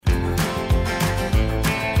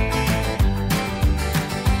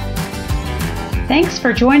Thanks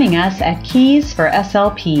for joining us at Keys for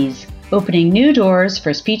SLPs, opening new doors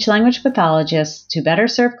for speech-language pathologists to better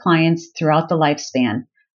serve clients throughout the lifespan.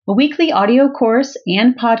 A weekly audio course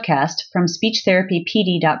and podcast from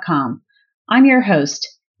SpeechTherapyPD.com. I'm your host,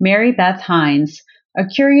 Mary Beth Hines, a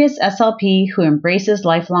curious SLP who embraces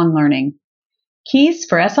lifelong learning. Keys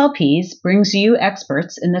for SLPs brings you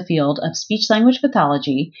experts in the field of speech-language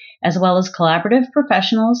pathology, as well as collaborative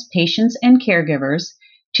professionals, patients, and caregivers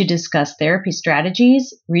to discuss therapy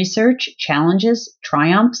strategies, research, challenges,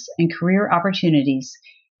 triumphs, and career opportunities.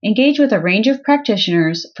 Engage with a range of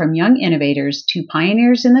practitioners from young innovators to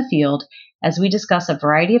pioneers in the field as we discuss a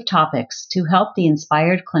variety of topics to help the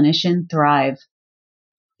inspired clinician thrive.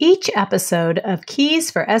 Each episode of Keys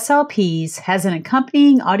for SLPs has an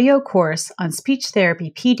accompanying audio course on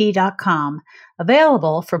SpeechTherapyPD.com,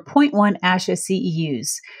 available for 0.1 ASHA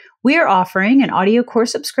CEUs. We are offering an audio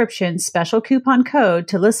course subscription special coupon code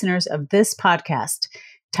to listeners of this podcast.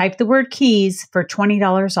 Type the word KEYS for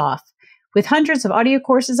 $20 off. With hundreds of audio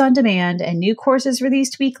courses on demand and new courses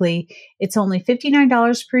released weekly, it's only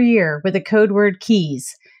 $59 per year with the code word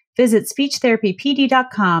KEYS. Visit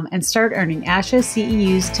SpeechTherapyPD.com and start earning ASHA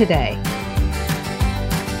CEUs today.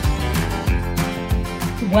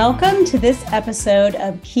 Welcome to this episode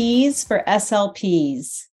of Keys for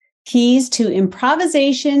SLPs. Keys to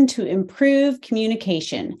improvisation to improve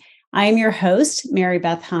communication. I am your host, Mary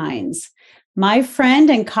Beth Hines. My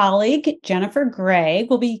friend and colleague, Jennifer Gray,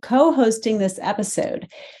 will be co-hosting this episode.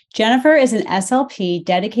 Jennifer is an SLP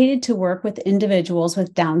dedicated to work with individuals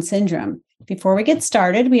with Down syndrome. Before we get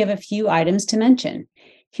started, we have a few items to mention.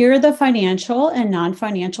 Here are the financial and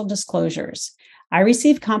non-financial disclosures. I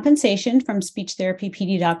receive compensation from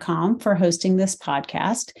SpeechTherapyPD.com for hosting this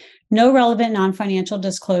podcast. No relevant non-financial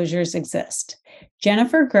disclosures exist.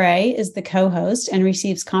 Jennifer Gray is the co-host and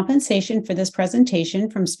receives compensation for this presentation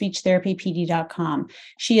from SpeechTherapyPD.com.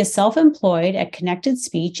 She is self-employed at Connected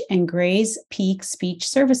Speech and Gray's Peak Speech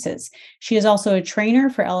Services. She is also a trainer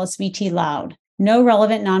for LSVT Loud. No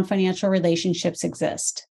relevant non-financial relationships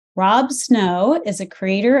exist. Rob Snow is a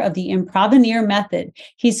creator of the Improveneer method.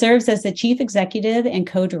 He serves as the chief executive and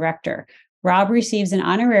co-director. Rob receives an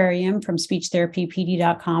honorarium from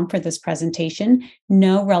SpeechTherapyPD.com for this presentation.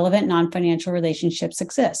 No relevant non-financial relationships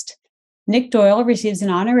exist. Nick Doyle receives an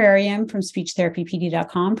honorarium from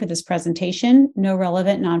SpeechTherapyPD.com for this presentation. No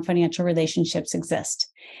relevant non-financial relationships exist.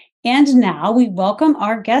 And now we welcome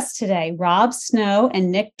our guests today, Rob Snow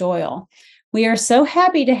and Nick Doyle. We are so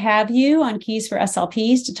happy to have you on Keys for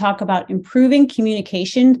SLPs to talk about improving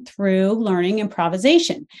communication through learning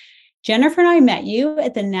improvisation. Jennifer and I met you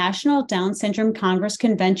at the National Down Syndrome Congress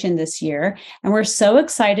Convention this year, and we're so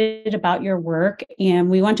excited about your work, and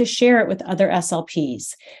we want to share it with other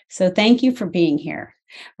SLPs. So thank you for being here.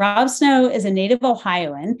 Rob Snow is a native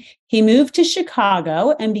Ohioan. He moved to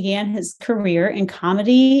Chicago and began his career in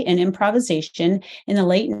comedy and improvisation in the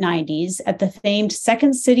late 90s at the famed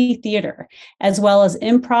Second City Theater, as well as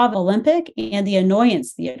Improv Olympic and the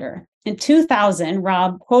Annoyance Theater. In 2000,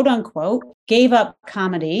 Rob, quote unquote, gave up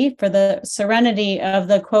comedy for the serenity of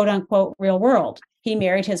the quote unquote real world. He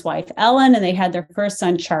married his wife, Ellen, and they had their first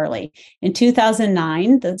son, Charlie. In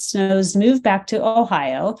 2009, the Snows moved back to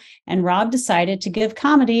Ohio, and Rob decided to give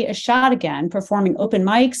comedy a shot again, performing open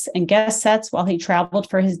mics and guest sets while he traveled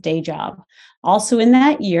for his day job. Also in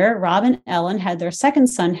that year, Rob and Ellen had their second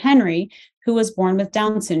son, Henry, who was born with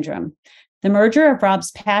Down syndrome. The merger of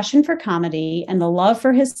Rob's passion for comedy and the love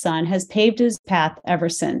for his son has paved his path ever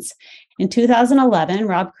since. In 2011,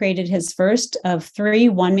 Rob created his first of 3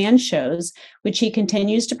 one-man shows, which he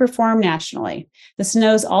continues to perform nationally. The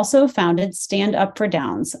Snows also founded Stand Up for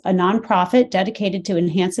Downs, a nonprofit dedicated to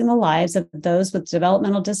enhancing the lives of those with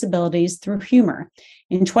developmental disabilities through humor.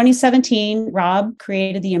 In 2017, Rob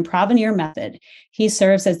created the Improveneer method. He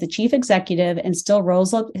serves as the chief executive and still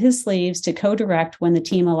rolls up his sleeves to co-direct when the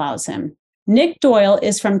team allows him. Nick Doyle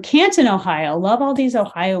is from Canton, Ohio. Love all these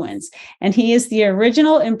Ohioans. And he is the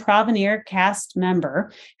original Improveneer cast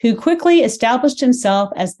member who quickly established himself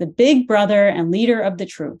as the big brother and leader of the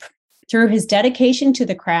troupe. Through his dedication to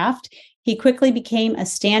the craft, he quickly became a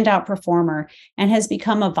standout performer and has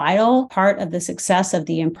become a vital part of the success of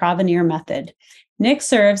the Improveneer method. Nick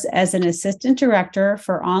serves as an assistant director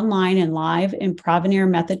for online and live Improveneer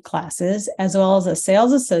method classes, as well as a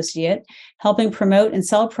sales associate, helping promote and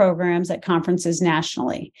sell programs at conferences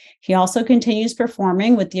nationally. He also continues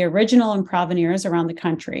performing with the original Improveneers around the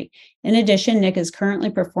country. In addition, Nick is currently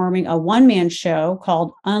performing a one-man show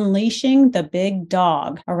called Unleashing the Big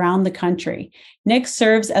Dog around the country. Nick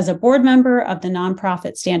serves as a board member of the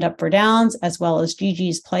nonprofit Stand Up for Downs, as well as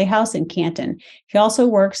Gigi's Playhouse in Canton. He also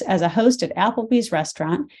works as a host at Applebee's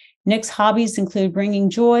Restaurant. Nick's hobbies include bringing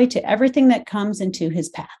joy to everything that comes into his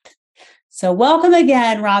path. So welcome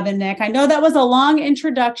again, Rob and Nick. I know that was a long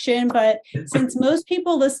introduction, but since most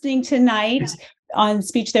people listening tonight on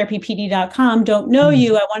speechtherapypd.com don't know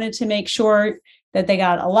you, I wanted to make sure that they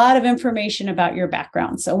got a lot of information about your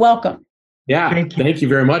background. So welcome. Yeah, thank you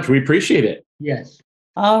very much. We appreciate it. Yes.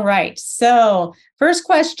 All right. So first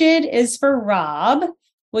question is for Rob.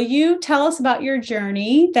 Will you tell us about your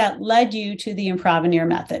journey that led you to the Improveneer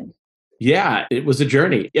method? Yeah, it was a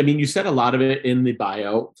journey. I mean, you said a lot of it in the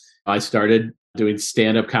bio. I started doing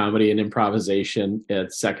stand-up comedy and improvisation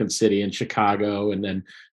at Second City in Chicago, and then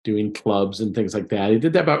doing clubs and things like that. I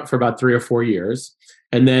did that for about 3 or 4 years.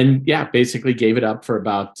 And then, basically gave it up for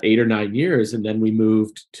about 8 or 9 years. And then we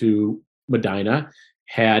moved to Medina,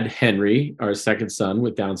 had Henry, our second son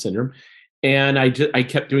with Down syndrome. And I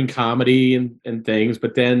kept doing comedy and things.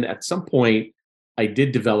 But then at some point, I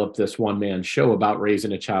did develop this one-man show about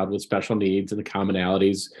raising a child with special needs and the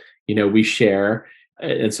commonalities, we share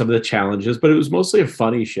and some of the challenges. But it was mostly a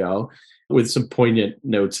funny show with some poignant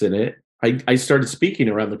notes in it. I started speaking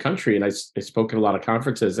around the country, and I spoke at a lot of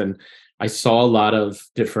conferences, and I saw a lot of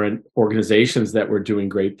different organizations that were doing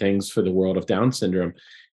great things for the world of Down syndrome.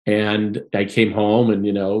 And I came home and,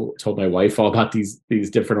 told my wife all about these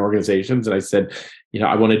different organizations. And I said,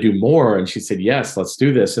 I want to do more. And she said, yes, let's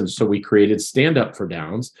do this. And so we created Stand Up for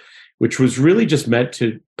Downs, which was really just meant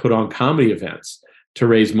to put on comedy events to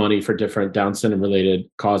raise money for different Down syndrome related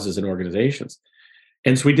causes and organizations.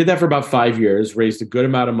 And so we did that for about 5 years, raised a good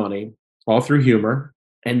amount of money, all through humor.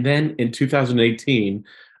 And then in 2018,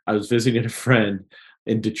 I was visiting a friend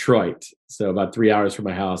in Detroit, so about 3 hours from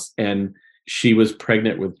my house. And she was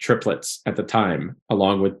pregnant with triplets at the time,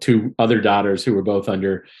 along with 2 other daughters who were both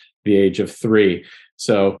under the age of 3.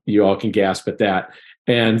 So you all can gasp at that.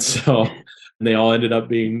 And so they all ended up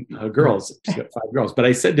being girls. She's got 5 girls. But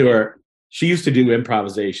I said to her, she used to do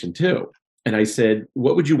improvisation too. And I said,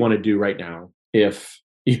 what would you want to do right now if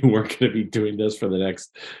you weren't going to be doing this for the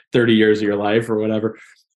next 30 years of your life or whatever?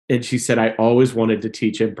 And she said, I always wanted to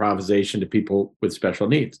teach improvisation to people with special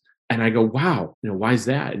needs. And I go, wow, why is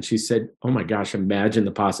that? And she said, oh my gosh, imagine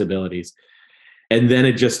the possibilities. And then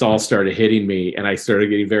it just all started hitting me. And I started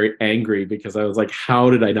getting very angry because I was like, how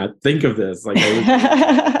did I not think of this? Like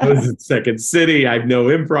I was in Second City. I have no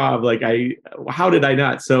improv. How did I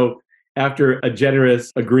not? So after a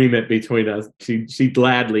generous agreement between us, she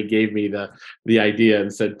gladly gave me the idea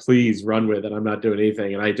and said, please run with it. I'm not doing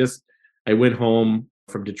anything. And I went home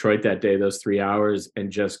from Detroit that day, those 3 hours,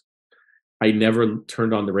 and I never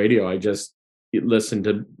turned on the radio. I just listened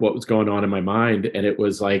to what was going on in my mind. And it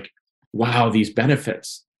was like, wow, these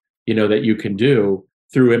benefits, that you can do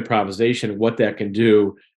through improvisation, what that can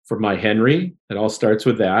do for my Henry. It all starts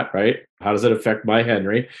with that, right? How does it affect my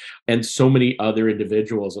Henry? And so many other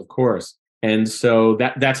individuals, of course. And so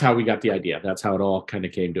that's how we got the idea. That's how it all kind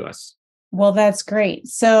of came to us. Well, that's great.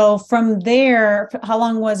 So from there, how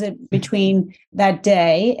long was it between that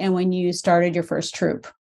day and when you started your first troupe?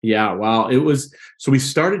 Yeah, well, so we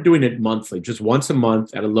started doing it monthly, just once a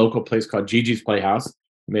month at a local place called Gigi's Playhouse.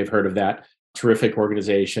 You may have heard of that. Terrific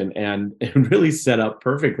organization. And it really set up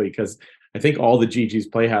perfectly because I think all the Gigi's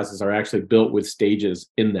Playhouses are actually built with stages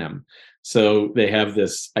in them. So they have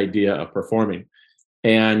this idea of performing.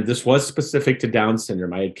 And this was specific to Down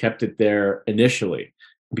syndrome. I had kept it there initially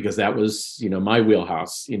because that was, my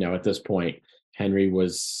wheelhouse, at this point. Henry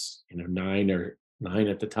was, 9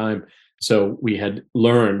 at the time. So we had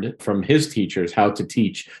learned from his teachers how to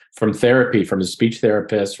teach, from therapy, from his speech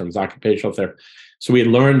therapist, from his occupational therapist. So we had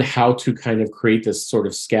learned how to kind of create this sort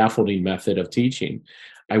of scaffolding method of teaching.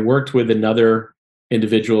 I worked with another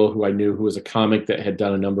individual who I knew who was a comic that had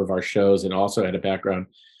done a number of our shows and also had a background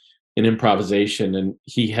in improvisation. And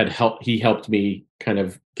he helped me kind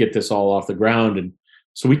of get this all off the ground. And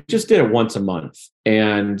so we just did it once a month.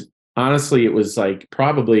 And honestly, it was like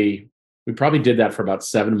we probably did that for about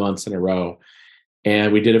 7 months in a row.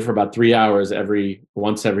 And we did it for about 3 hours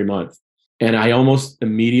once every month. And I almost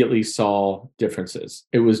immediately saw differences.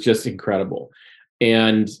 It was just incredible.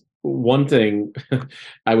 And one thing,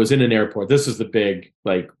 I was in an airport. This is the big,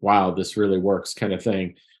 wow, this really works kind of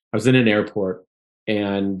thing. I was in an airport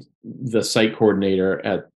and the site coordinator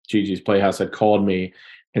at Gigi's Playhouse had called me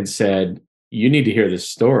and said, you need to hear this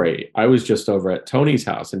story. I was just over at Tony's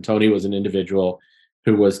house, and Tony was an individual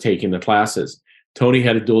who was taking the classes. Tony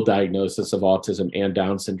had a dual diagnosis of autism and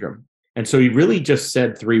Down syndrome. And so he really just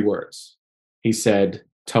said 3 words. He said,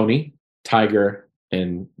 Tony, Tiger,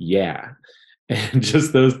 and yeah. And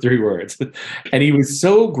just those 3 words. And he was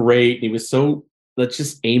so great. He was so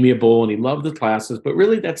just amiable, and he loved the classes. But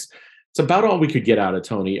really, that's it's about all we could get out of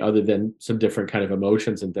Tony other than some different kind of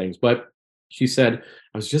emotions and things. But she said,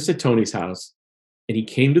 I was just at Tony's house and he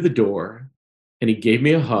came to the door and he gave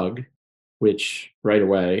me a hug, which right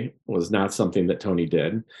away was not something that Tony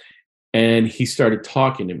did. And he started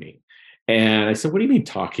talking to me. And I said, what do you mean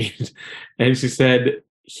talking? And she said,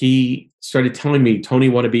 he started telling me, Tony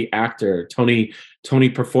want to be actor, Tony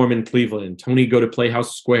perform in Cleveland, Tony go to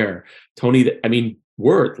Playhouse Square, Tony, I mean,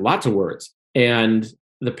 lots of words. And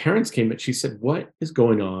the parents came and she said, what is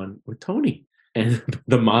going on with Tony? And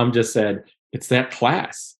the mom just said, it's that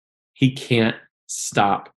class. He can't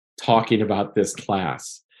stop talking about this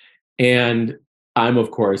class. And I'm,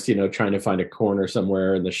 of course, trying to find a corner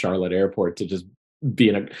somewhere in the Charlotte airport to just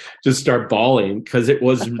just start bawling, because it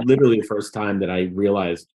was literally the first time that I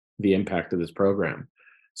realized the impact of this program.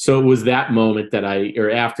 So it was that moment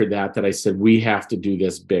after that I said, we have to do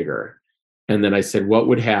this bigger. And then I said, what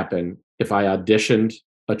would happen if I auditioned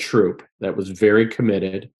a troupe that was very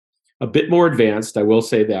committed, a bit more advanced? I will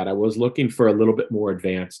say that I was looking for a little bit more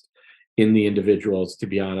advanced in the individuals, to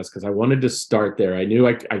be honest, because I wanted to start there. I knew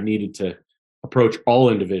I needed to approach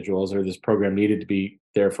all individuals, or this program needed to be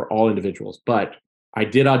there for all individuals. But I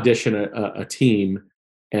did audition a team,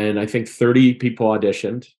 and I think 30 people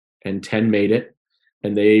auditioned and 10 made it.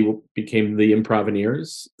 And they became the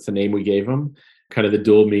Improveneers. It's the name we gave them, kind of the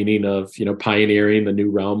dual meaning of, pioneering the new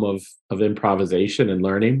realm of improvisation and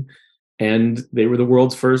learning. And they were the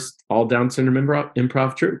world's first all Down syndrome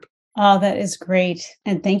improv troupe. Oh, that is great.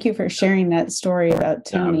 And thank you for sharing that story about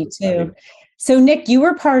Tony too. I So Nick, you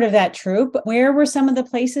were part of that troupe. Where were some of the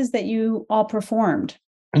places that you all performed?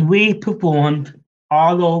 We performed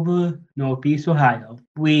all over Northeast Ohio.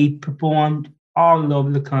 We performed all over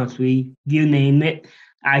the country. You name it.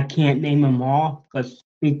 I can't name them all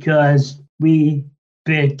because we've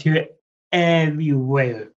been to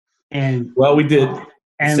everywhere. And well, we did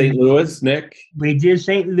St. Louis, Nick. We did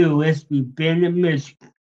St. Louis. We've been to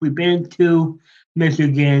We've been to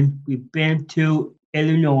Michigan. We've been to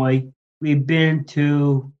Illinois. We've been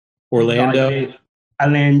to Orlando,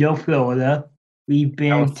 Florida. We've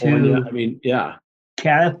been California. to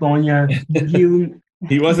California.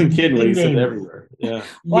 He wasn't kidding when he said everywhere. Yeah.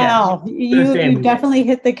 Wow. You definitely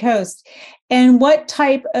hit the coast. And what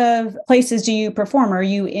type of places do you perform? Are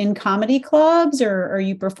you in comedy clubs, or are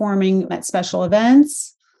you performing at special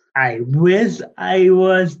events? I wish I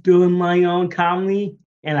was doing my own comedy,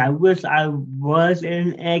 and I wish I was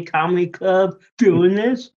in a comedy club doing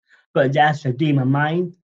this, but that's a dream of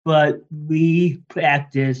mine. But we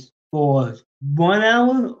practice for 1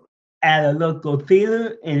 hour at a local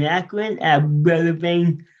theater in Akron at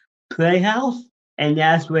Rivervane Playhouse, and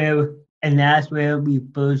that's where we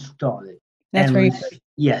first started. That's right.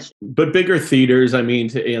 Yes. But bigger theaters, I mean,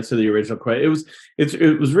 to answer the original question,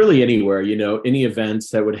 it was really anywhere, any events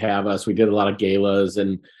that would have us. We did a lot of galas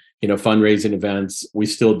and, fundraising events. We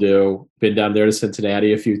still do. Been down there to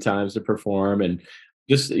Cincinnati a few times to perform, and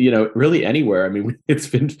just, really anywhere. I mean, it's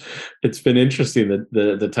been interesting,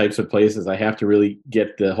 the types of places. I have to really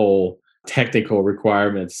get the whole technical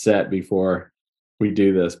requirements set before we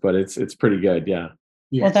do this, but it's pretty good. Yeah.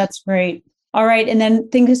 Yes. Well, that's great. All right. And then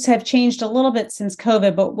things have changed a little bit since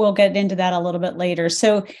COVID, but we'll get into that a little bit later.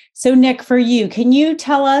 So Nick, for you, can you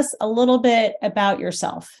tell us a little bit about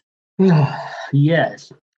yourself?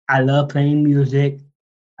 Yes. I love playing music.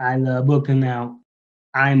 I love working out.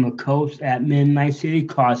 I'm a coach at Midnight City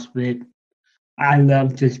CrossFit. I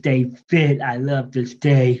love to stay fit. I love to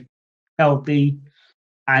stay healthy.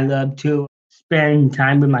 I love to spend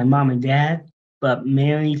time with my mom and dad, but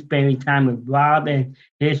mainly spending time with Rob and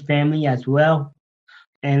his family as well.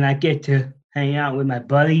 And I get to hang out with my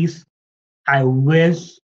buddies. I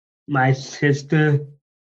wish my sister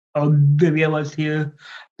Olivia was here,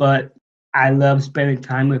 but I love spending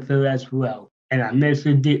time with her as well. And I miss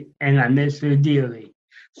her dearly.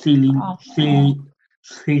 She's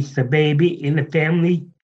the baby in the family,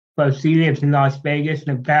 but she lives in Las Vegas,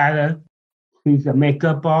 Nevada. She's a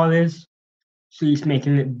makeup artist. She's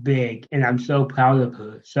making it big, and I'm so proud of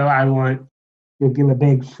her. So I want to give a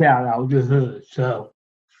big shout out to her.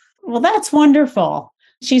 Well, that's wonderful.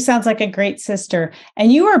 She sounds like a great sister.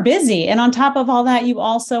 And you are busy. And on top of all that, you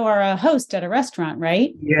also are a host at a restaurant,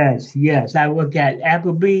 right? Yes. I work at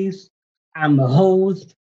Applebee's. I'm a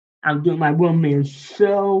host. I'm doing my one-man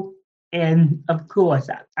show. And of course,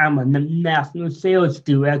 I'm a national sales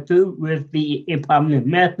director with the Improvener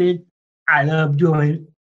Method. I love doing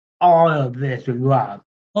all of this with Rob.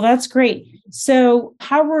 Well, that's great. So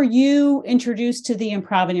how were you introduced to the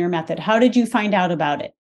Improvener Method? How did you find out about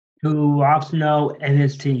it? Through Rob Snow and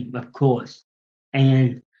his team, of course.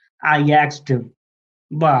 And I asked him,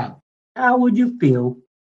 Bob, how would you feel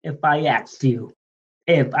if I asked you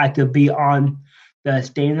if I could be on the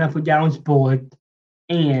Stand Up for Downs board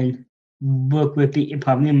and work with the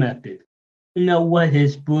improv method. You know what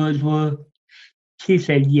his words were? He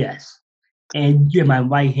said yes. And you're my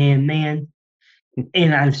right hand man.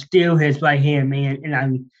 And I'm still his right hand man. And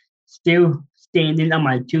I'm still standing on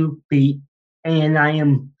my 2 feet. And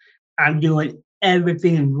I'm doing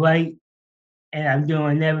everything right. And I'm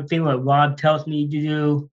doing everything what Rob tells me to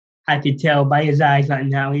do. I could tell by his eyes right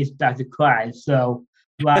now he's about to cry. So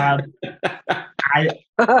Rob, I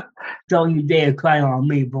don't you dare cry on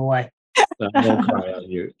me, boy. I won't cry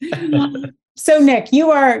on you. So, Nick,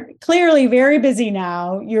 you are clearly very busy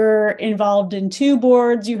now. You're involved in 2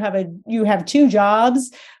 boards. You have 2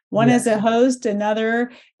 jobs, one Yes. as a host,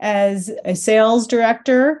 another as a sales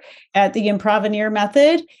director at the Improveneer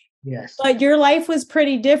Method. Yes. But your life was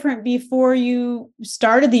pretty different before you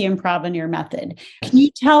started the Improveneer Method. Can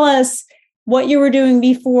you tell us what you were doing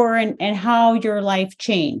before and how your life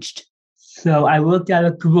changed? So I worked at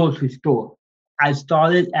a grocery store. I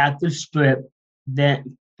started at the Strip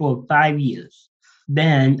then for 5 years.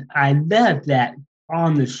 Then I left that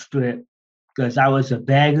on the Strip because I was a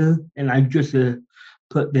bagger and I just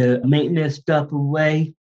put the maintenance stuff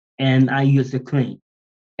away and I used to clean.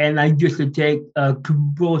 And I used to take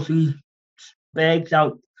grocery bags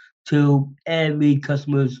out to every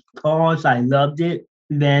customer's cars. I loved it.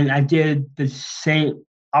 Then I did the same.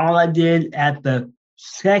 All I did at the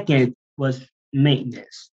second was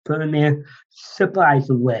maintenance, putting their supplies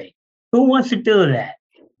away. Who wants to do that?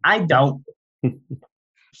 I don't.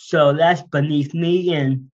 So that's beneath me.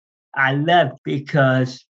 And I left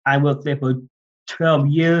because I worked there for 12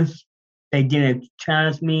 years. They didn't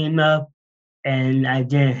challenge me enough, and I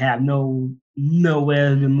didn't have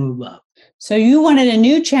nowhere to move up. So you wanted a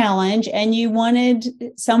new challenge and you wanted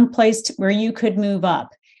some place where you could move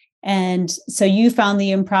up. And so you found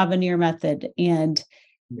the Improveneer Method. And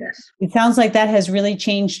Yes. it sounds like that has really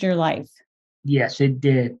changed your life. Yes, it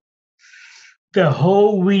did. The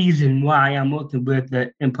whole reason why I'm working with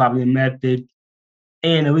the Improveneer Method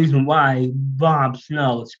and the reason why Bob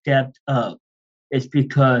Snow stepped up is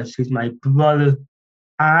because he's my brother.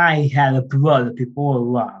 I had a brother before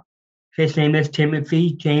Rob. His name is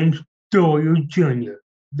Timothy James Doyle Jr.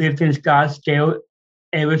 Lived in Scottsdale,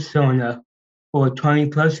 Arizona for 20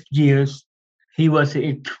 plus years. He was an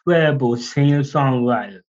incredible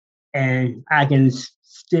singer-songwriter. And I can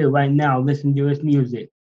still right now listen to his music.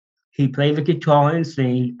 He played the guitar and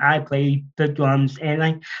sing. I play the drums and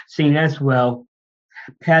I sing as well.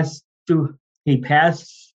 He's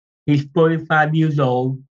 45 years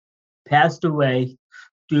old, passed away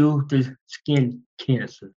due to skin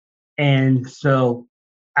cancer. And so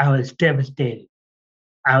I was devastated.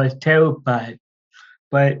 I was terrified.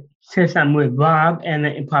 But since I'm with Rob and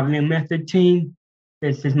the Improveneer Method team,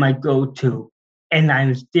 this is my go-to. And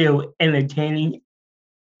I'm still entertaining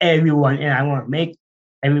everyone, and I want to make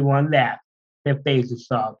everyone laugh, their faces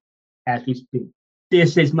off as we speak.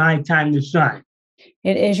 This is my time to shine.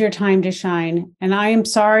 It is your time to shine. And I am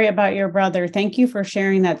sorry about your brother. Thank you for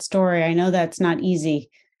sharing that story. I know that's not easy.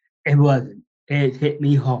 It wasn't. It hit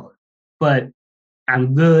me hard. But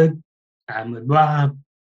I'm good. I'm with Rob,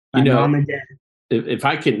 my mom and dad. If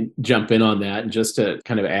I can jump in on that and just to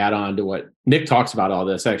kind of add on to what Nick talks about all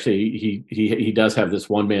this, actually, he does have this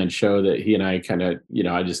one-man show that he and I kind of,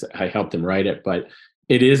 I helped him write it, but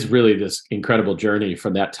it is really this incredible journey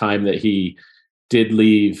from that time that he did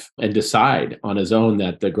leave and decide on his own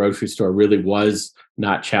that the grocery store really was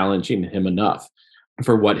not challenging him enough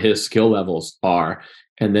for what his skill levels are.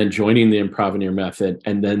 And then joining the Improveneer Method.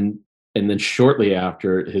 And then shortly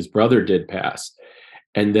after, his brother did pass.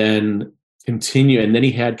 And then continue. And then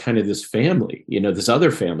he had kind of this family, this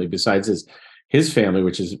other family besides his family,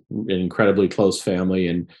 which is an incredibly close family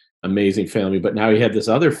and amazing family. But now he had this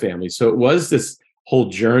other family. So it was this whole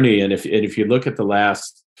journey. And if you look at the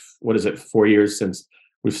last, 4 years since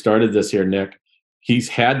we've started this here, Nick, he's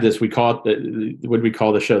had this, we call it, what we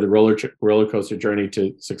call the show, the roller coaster journey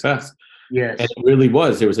to success. Yes. And it really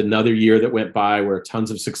was. There was another year that went by where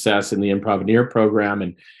tons of success in the Improveneer program,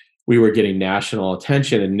 and we were getting national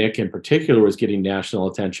attention, and Nick in particular was getting national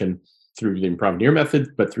attention through the Improveneer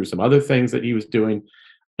Method, but through some other things that he was doing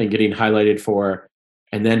and getting highlighted for.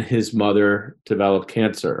 And then his mother developed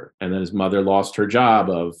cancer, and then his mother lost her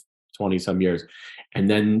job of 20 some years, and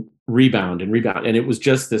then rebound. And it was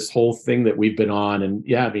just this whole thing that we've been on,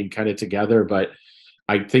 and kind of together. But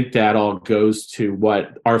I think that all goes to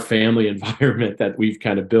what our family environment that we've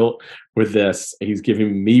kind of built with this. He's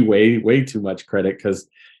giving me way too much credit because,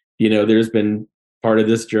 there's been part of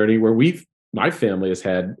this journey where my family has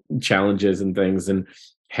had challenges and things. And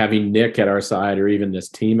having Nick at our side, or even this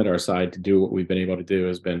team at our side, to do what we've been able to do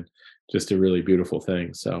has been just a really beautiful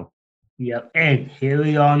thing. So, yep. And here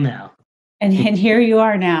we are now. And here you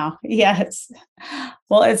are now. Yes.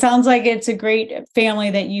 Well, it sounds like it's a great family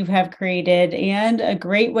that you have created and a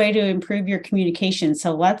great way to improve your communication.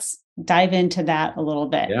 So let's dive into that a little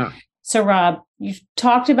bit. yeah. So Rob, you've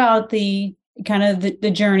talked about the kind of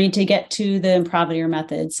the journey to get to the Improveneer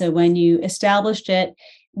method. So when you established it,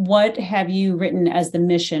 what have you written as the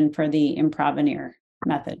mission for the Improveneer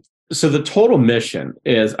method? So the total mission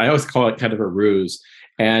is, I always call it kind of a ruse.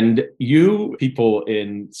 And you people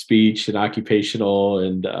in speech and occupational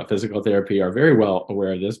and physical therapy are very well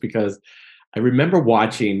aware of this, because I remember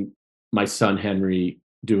watching my son Henry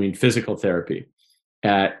doing physical therapy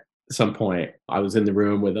at some point. I was in the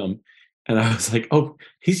room with him and I was like, oh,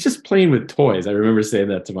 he's just playing with toys. I remember saying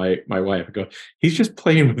that to my wife. I go, he's just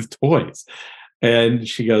playing with toys. And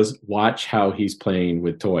she goes, watch how he's playing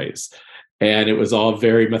with toys. And it was all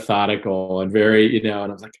very methodical and very, and I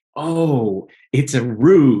was like, oh, it's a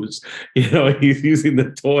ruse. He's using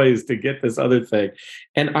the toys to get this other thing.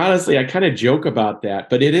 And honestly, I kind of joke about that,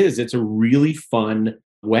 but it's a really fun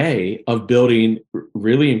way of building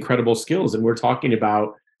really incredible skills. And we're talking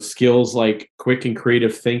about skills like quick and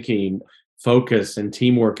creative thinking, focus and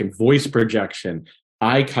teamwork and voice projection,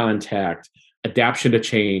 eye contact, adaptation to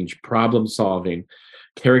change, problem solving,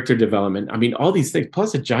 character development. I mean, all these things,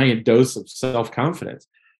 plus a giant dose of self-confidence.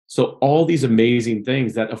 So all these amazing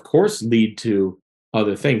things that, of course, lead to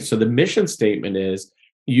other things. So the mission statement is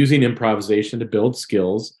using improvisation to build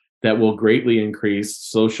skills that will greatly increase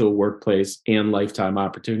social, workplace, and lifetime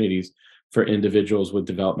opportunities for individuals with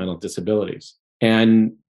developmental disabilities.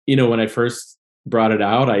 And, when I first brought it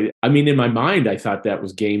out, I mean, in my mind, I thought that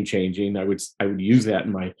was game changing. I would use that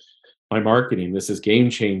in my marketing. This is game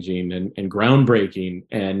changing and groundbreaking.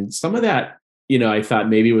 And some of that, I thought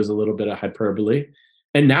maybe was a little bit of hyperbole.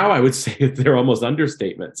 And now I would say that they're almost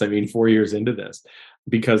understatements. I mean, 4 years into this,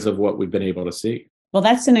 because of what we've been able to see. Well,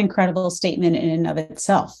 that's an incredible statement in and of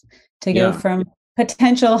itself, to go from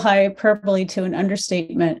potential hyperbole to an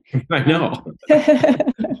understatement. I know.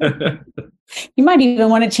 You might even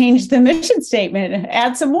want to change the mission statement and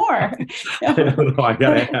add some more. I got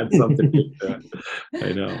to add something to that.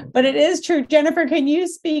 I know. But it is true. Jennifer, can you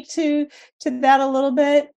speak to that a little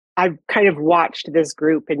bit? I've kind of watched this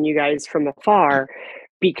group and you guys from afar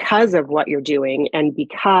because of what you're doing, and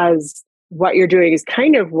because what you're doing is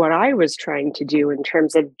kind of what I was trying to do in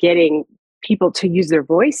terms of getting people to use their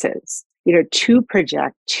voices, to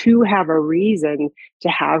project, to have a reason to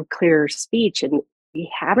have clearer speech. And we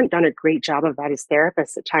haven't done a great job of that as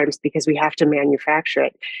therapists at times because we have to manufacture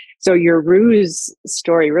it. So your ruse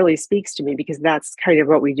story really speaks to me, because that's kind of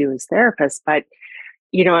what we do as therapists. But,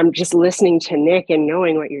 I'm just listening to Nick and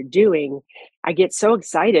knowing what you're doing. I get so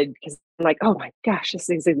excited because I'm like, oh my gosh, this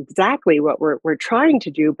is exactly what we're trying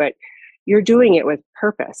to do, but you're doing it with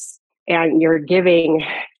purpose, and you're giving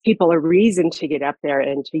people a reason to get up there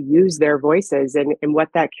and to use their voices and what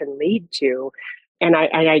that can lead to. And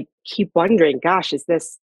I keep wondering, gosh, is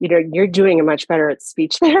this, you're doing a much better at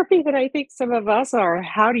speech therapy than I think some of us are.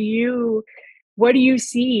 What do you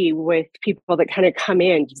see with people that kind of come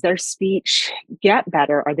in? Does their speech get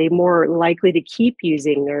better? Are they more likely to keep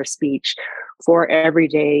using their speech for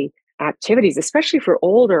everyday activities, especially for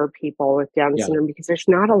older people with Down syndrome, because there's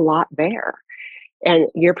not a lot there? And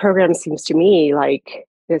your program seems to me like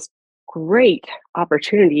this great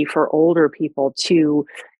opportunity for older people to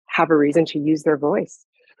have a reason to use their voice.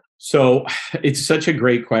 So it's such a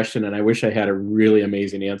great question, and I wish I had a really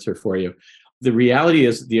amazing answer for you. The reality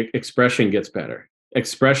is the expression gets better.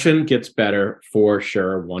 Expression gets better for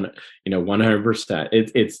sure. 100%.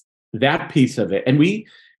 It's that piece of it. And we,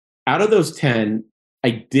 out of those 10,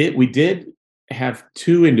 we did have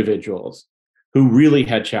 2 individuals who really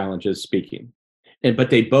had challenges speaking.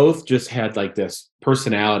 But they both just had like this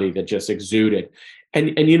personality that just exuded. And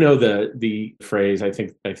the phrase, I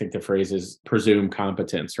think the phrase is presume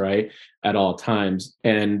competence, right? At all times.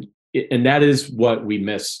 And that is what we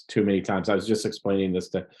miss too many times. I was just explaining this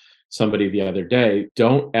to somebody the other day.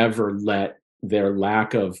 Don't ever let their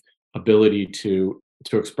lack of ability to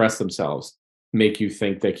express themselves make you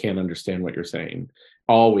think they can't understand what you're saying.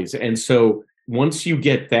 Always. And so once you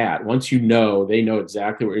get that, once they know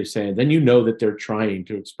exactly what you're saying, then that they're trying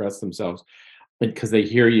to express themselves because they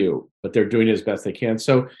hear you, but they're doing it as best they can.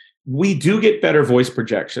 So we do get better voice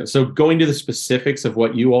projection. So going to the specifics of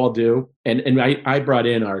what you all do, and I brought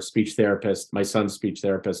in our speech therapist, my son's speech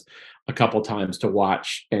therapist, a couple times to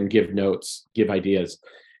watch and give notes, give ideas.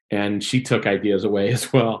 And she took ideas away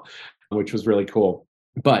as well, which was really cool.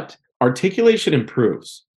 But articulation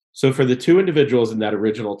improves. So for the two individuals in that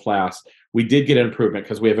original class, we did get an improvement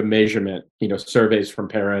because we have a measurement, surveys from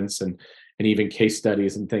parents and even case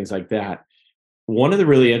studies and things like that. One of the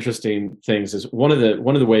really interesting things is one of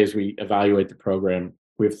the ways we evaluate the program.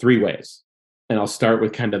 We have three ways, and I'll start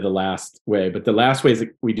with kind of the last way. But the last way is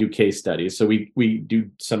that we do case studies. So we do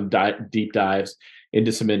some deep dives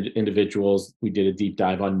into some individuals. We did a deep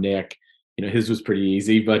dive on Nick. His was pretty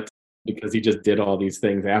easy, but because he just did all these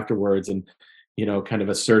things afterwards and kind of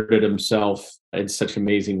asserted himself in such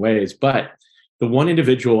amazing ways. But the one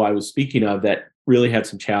individual I was speaking of that really had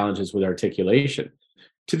some challenges with articulation.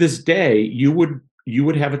 To this day, you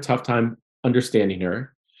would have a tough time understanding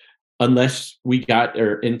her unless we got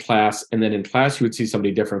her in class. And then in class, you would see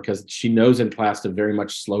somebody different because she knows in class to very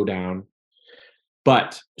much slow down.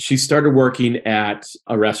 But she started working at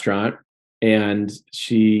a restaurant and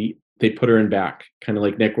they put her in back, kind of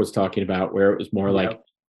like Nick was talking about, where it was more like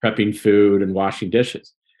prepping food and washing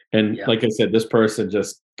dishes. And like I said, this person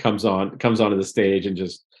just comes onto the stage and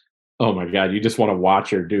just, oh my God, you just want to watch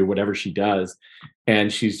her do whatever she does.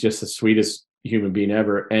 And she's just the sweetest human being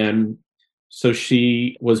ever. And so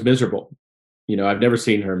she was miserable. I've never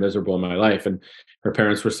seen her miserable in my life. And her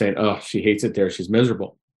parents were saying, oh, she hates it there. She's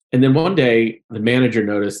miserable. And then one day the manager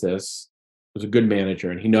noticed this. It was a good manager.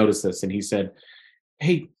 And he noticed this and he said,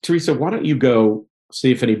 hey, Teresa, why don't you go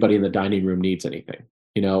see if anybody in the dining room needs anything,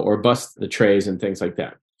 or bust the trays and things like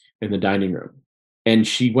that in the dining room. And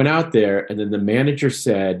she went out there, and then the manager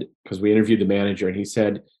said, because we interviewed the manager, and he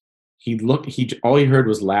said all he heard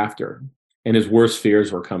was laughter, and his worst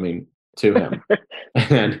fears were coming to him.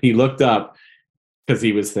 And he looked up because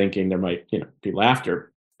he was thinking there might, be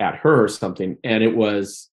laughter at her or something. And it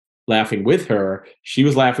was laughing with her. She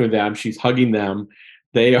was laughing with them. She's hugging them.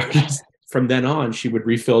 They are just, from then on, she would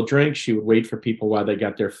refill drinks. She would wait for people while they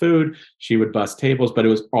got their food. She would bust tables, but it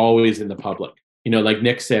was always in the public. Like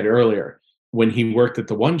Nick said earlier, when he worked at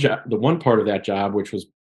the one part of that job, which was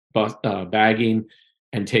bagging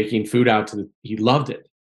and taking food out he loved it.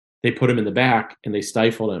 They put him in the back and they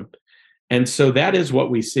stifled him. And so that is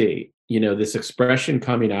what we see, this expression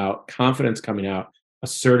coming out, confidence coming out,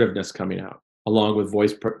 assertiveness coming out, along with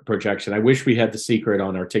voice projection. I wish we had the secret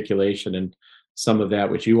on articulation and some of that,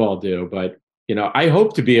 which you all do. But, I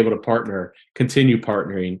hope to be able to continue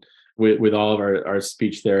partnering with all of our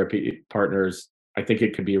speech therapy partners. I think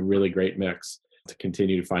it could be a really great mix to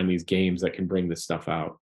continue to find these games that can bring this stuff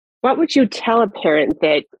out. What would you tell a parent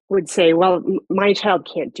that would say, well, my child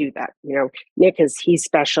can't do that? Nick he's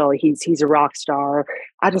special. He's a rock star.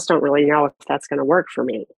 I just don't really know if that's going to work for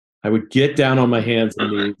me. I would get down on my hands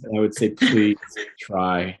and knees and I would say, please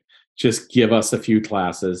try. Just give us a few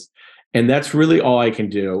classes. And that's really all I can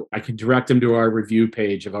do. I can direct them to our review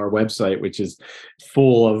page of our website, which is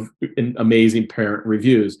full of amazing parent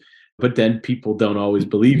reviews. But then people don't always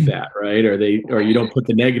believe that, right? Or you don't put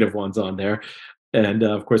the negative ones on there. And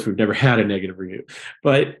of course, we've never had a negative review.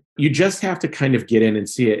 But you just have to kind of get in and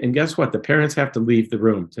see it. And guess what? The parents have to leave the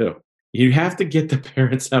room too. You have to get the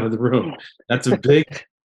parents out of the room. That's a big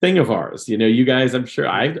thing of ours. You guys, I'm sure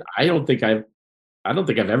I don't think I've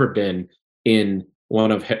ever been in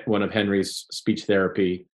one of Henry's speech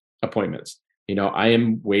therapy appointments. I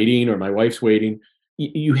am waiting or my wife's waiting.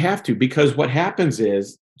 You have to, because what happens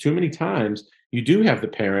is too many times you do have the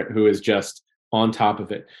parent who is just on top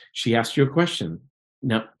of it. She asked you a question.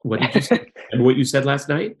 Now, what did you say? And what you said last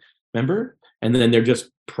night? Remember? And then they're just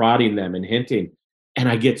prodding them and hinting. And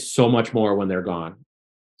I get so much more when they're gone.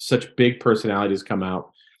 Such big personalities come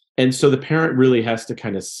out. And so the parent really has to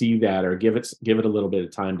kind of see that or give it a little bit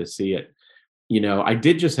of time to see it. I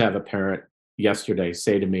did just have a parent yesterday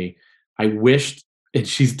say to me, I wished, and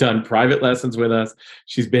she's done private lessons with us.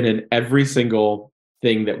 She's been in every single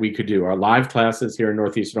thing that we could do. Our live classes here in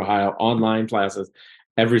Northeastern Ohio, online classes,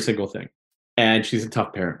 every single thing. And she's a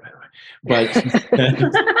tough parent, by the way.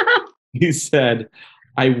 But she said,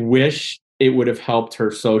 I wish it would have helped her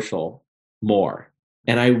social more.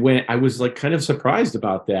 And I was like kind of surprised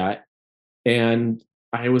about that. And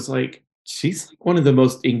I was like, she's like one of the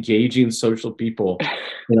most engaging social people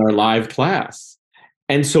in our live class.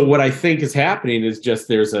 And so what I think is happening is just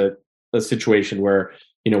there's a situation where,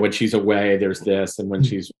 when she's away, there's this, and when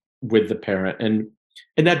she's with the parent,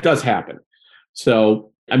 and that does happen.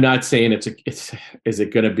 So I'm not saying is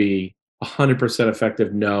it going to be 100%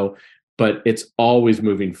 effective? No, but it's always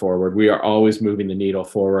moving forward. We are always moving the needle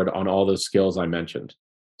forward on all those skills I mentioned.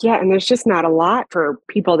 Yeah, and there's just not a lot for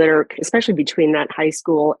people that are, especially between that high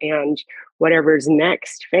school and whatever's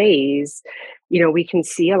next phase. We can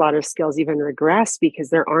see a lot of skills even regress because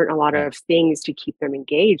there aren't a lot of things to keep them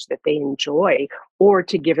engaged that they enjoy or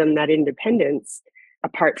to give them that independence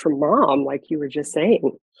apart from mom, like you were just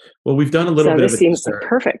saying. Well, we've done a little So bit this of a seems like disservice.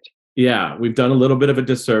 perfect. Yeah, we've done a little bit of a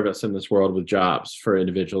disservice in this world with jobs for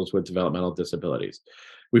individuals with developmental disabilities.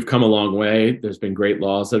 We've come a long way. There's been great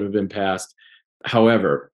laws that have been passed.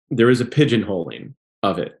 However, there is a pigeonholing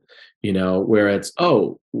of it, where it's,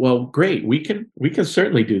 oh, well, great. We can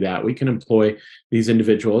certainly do that. We can employ these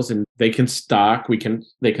individuals and they can stock,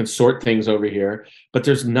 they can sort things over here, but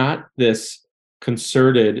there's not this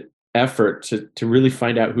concerted effort to really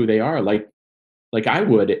find out who they are. Like I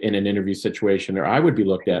would in an interview situation, or I would be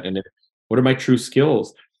looked at, and what are my true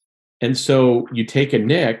skills? And so you take a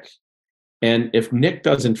Nick, and if Nick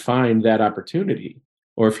doesn't find that opportunity,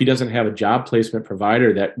 or if he doesn't have a job placement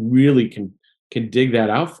provider that really can dig that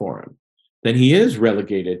out for him, then he is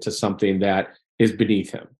relegated to something that is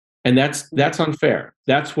beneath him. And that's unfair.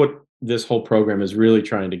 That's what this whole program is really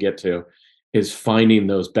trying to get to, is finding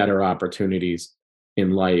those better opportunities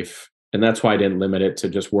in life. And that's why I didn't limit it to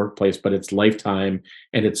just workplace, but it's lifetime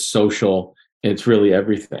and it's social and it's really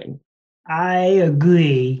everything. I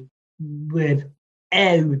agree with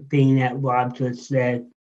everything that Rob just said.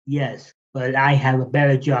 Yes, but I have a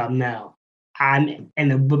better job now. I'm in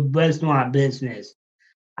the restaurant business.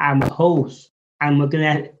 I'm a host. I'm looking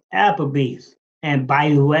at Applebee's. And by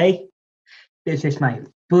the way, this is my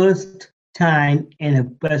first time in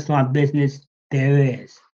a restaurant business there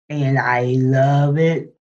is. And I love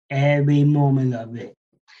it, every moment of it.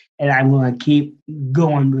 And I'm going to keep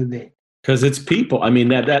going with it. Because it's people. I mean,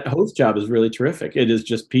 that host job is really terrific. It is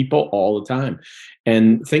just people all the time.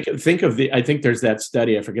 And think of I think there's that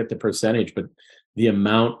study, I forget the percentage, but the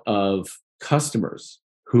amount of customers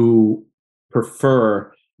who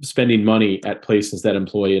prefer spending money at places that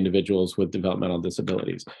employ individuals with developmental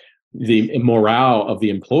disabilities, the morale of the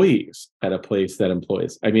employees at a place that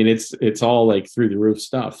employs. I mean, it's all like through the roof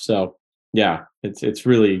stuff. So yeah, it's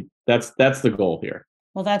really, that's the goal here.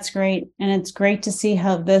 Well, that's great. And it's great to see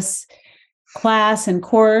how this class and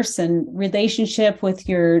course and relationship with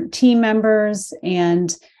your team members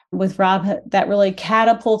and with Rob, that really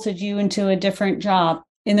catapulted you into a different job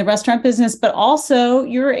in the restaurant business, but also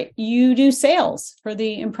you do sales for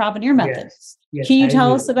the Improveneer method. Yes, can you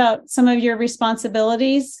tell us about some of your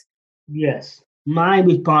responsibilities? Yes. My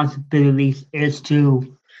responsibilities is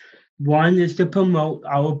to promote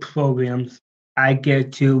our programs. I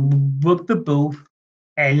get to book the booth,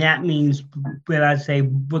 and that means when I say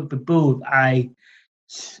book the booth, I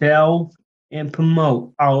sell and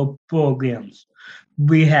promote our programs.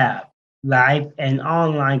 We have live and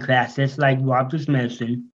online classes, like Rob just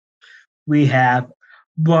mentioned. We have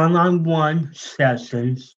one-on-one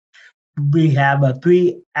sessions. We have a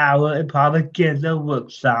 3-hour propaganda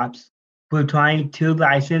workshops. We're trying to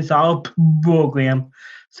license our program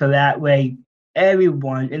so that way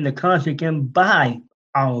everyone in the country can buy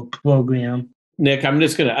our program. Nick,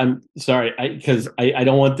 I'm sorry, because I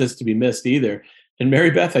don't want this to be missed either. And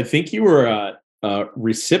Mary Beth, I think you were a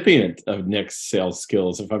recipient of Nick's sales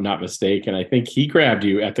skills, if I'm not mistaken. I think he grabbed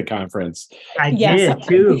you at the conference. I did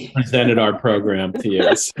too. Presented our program to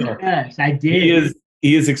you. So yes, I did.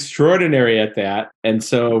 He is extraordinary at that. And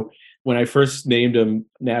so when I first named him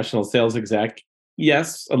national sales exec,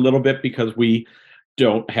 yes, a little bit because we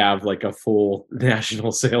don't have like a full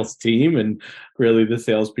national sales team, and really the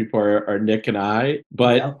salespeople are Nick and I.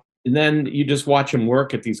 But And then you just watch him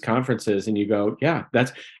work at these conferences and you go, yeah,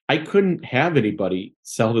 I couldn't have anybody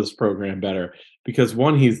sell this program better, because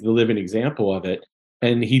one, he's the living example of it.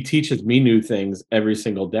 And he teaches me new things every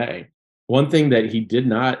single day. One thing that he did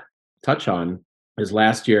not touch on is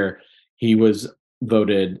last year he was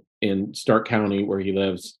voted in Stark County, where he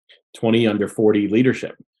lives, 20 under 40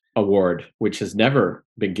 leadership award, which has never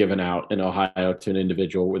been given out in Ohio to an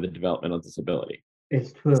individual with a developmental disability.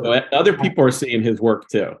 It's true. So other people are seeing his work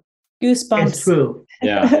too. Goosebumps. It's true.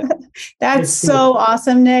 Yeah. That's so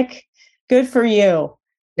awesome, Nick. Good for you.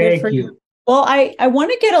 Thank you. Well, I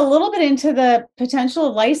want to get a little bit into the potential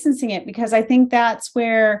of licensing it, because I think that's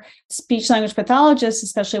where speech language pathologists,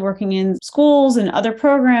 especially working in schools and other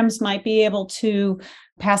programs, might be able to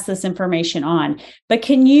pass this information on. But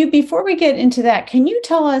can you, before we get into that, can you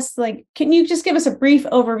tell us, can you just give us a brief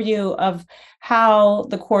overview of how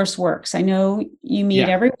the course works? I know you meet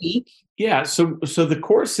every week. Yeah. So the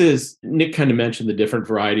courses, Nick kind of mentioned the different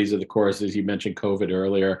varieties of the courses. You mentioned COVID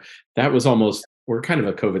earlier. That was we're kind of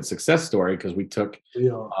a COVID success story, because we took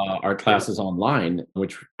our classes online,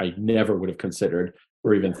 which I never would have considered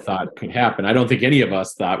or even thought could happen. I don't think any of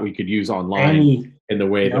us thought we could use online in the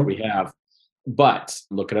way that we have. But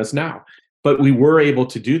look at us now. But we were able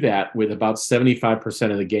to do that with about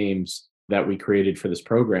 75% of the games that we created for this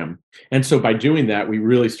program. And so by doing that, we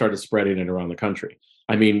really started spreading it around the country.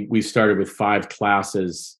 I mean, we started with 5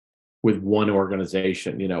 classes with one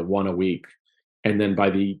organization, one a week. And then by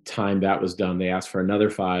the time that was done, they asked for another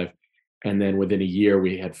 5. And then within a year,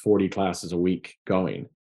 we had 40 classes a week going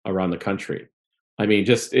around the country. I mean,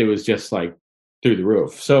 it was just like through the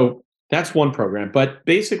roof. So that's one program. But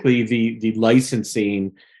basically, the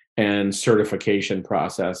licensing and certification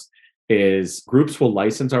process is groups will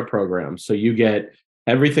license our program. So you get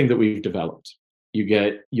everything that we've developed.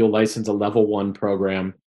 You'll license a level 1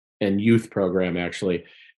 program and youth program, actually.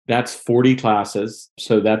 That's 40 classes.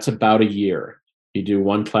 So that's about a year. You do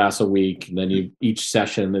 1 class a week, and then each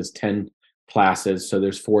session is 10 classes. So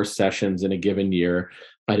there's 4 sessions in a given year.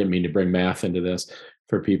 I didn't mean to bring math into this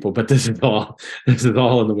for people, but this is all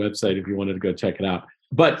on the website if you wanted to go check it out.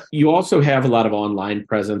 But you also have a lot of online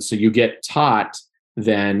presence. So you get taught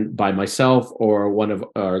then by myself or one of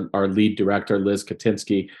our lead director, Liz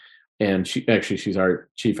Katinsky, and she's our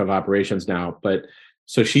chief of operations now. But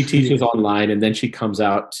so she teaches online, and then she comes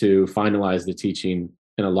out to finalize the teaching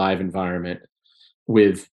in a live environment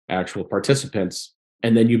with actual participants.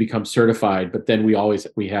 And then you become certified. But then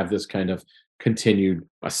we have this kind of continued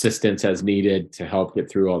assistance as needed to help get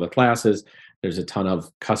through all the classes. There's a ton of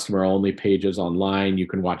customer only pages online. You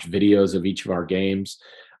can watch videos of each of our games.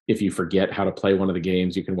 If you forget how to play one of the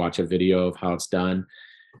games, you can watch a video of how it's done.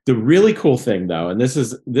 The really cool thing, though, and this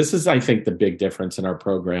is, I think, the big difference in our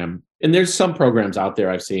program, and there's some programs out there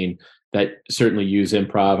I've seen that certainly use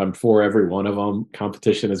improv. I'm for every one of them.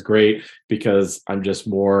 Competition is great because I'm just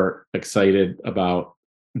more excited about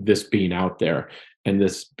this being out there and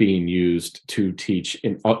this being used to teach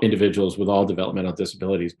individuals with all developmental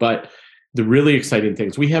disabilities. But the really exciting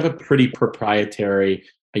things, we have a pretty proprietary,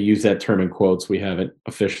 I use that term in quotes, we haven't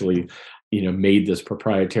officially made this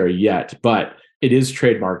proprietary yet, but it is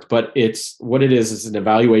trademarked. But what it is an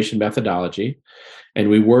evaluation methodology. And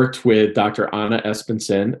we worked with Dr. Anna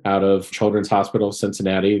Espenson out of Children's Hospital of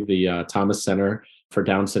Cincinnati, the Thomas Center for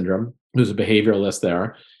Down Syndrome, who's a behavioralist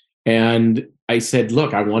there. And I said,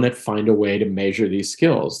 look, I want to find a way to measure these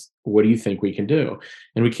skills. What do you think we can do?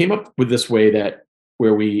 And we came up with this way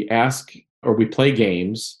where we ask or we play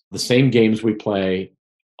games, the same games we play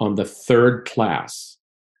on the 3rd class.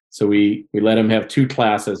 So we let them have 2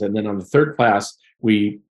 classes. And then on the 3rd class,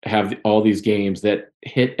 we have all these games that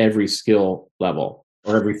hit every skill level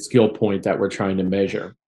or every skill point that we're trying to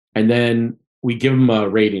measure. And then we give them a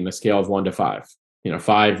rating, a scale of 1 to 5.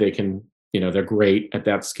 5, they can, they're great at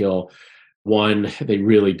that skill. 1, they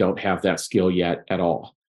really don't have that skill yet at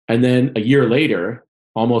all. And then a year later,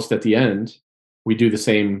 almost at the end, we do the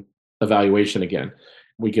same evaluation again.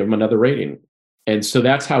 We give them another rating. And so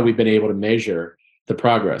that's how we've been able to measure the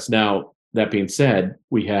progress. Now, that being said,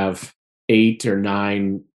 we have 8 or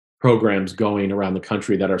 9 programs going around the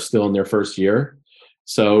country that are still in their first year.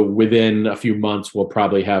 So within a few months, we'll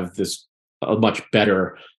probably have a much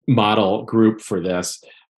better model group for this.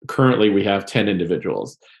 Currently, we have 10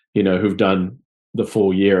 individuals, who've done the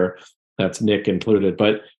full year. That's Nick included.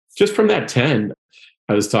 But just from that 10,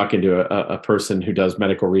 I was talking to a person who does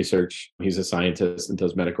medical research. He's a scientist and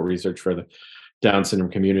does medical research for the Down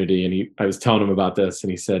syndrome community. And I was telling him about this,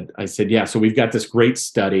 and I said, yeah, so we've got this great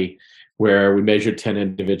study where we measured 10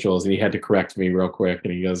 individuals, and he had to correct me real quick.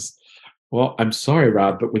 And he goes, well, I'm sorry,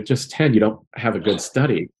 Rob, but with just 10, you don't have a good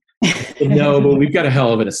study. No, but we've got a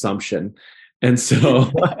hell of an assumption. And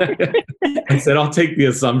so I said, I'll take the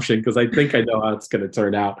assumption because I think I know how it's going to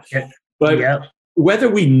turn out. But whether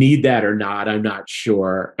we need that or not, I'm not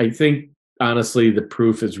sure. I think, honestly, the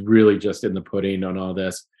proof is really just in the pudding on all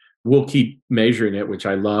this. We'll keep measuring it, which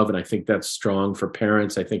I love. And I think that's strong for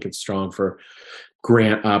parents. I think it's strong for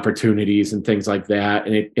grant opportunities and things like that.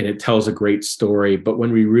 And it tells a great story. But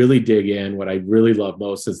when we really dig in, what I really love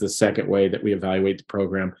most is the second way that we evaluate the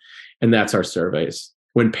program. And that's our surveys.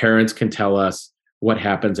 When parents can tell us what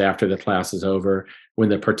happens after the class is over, when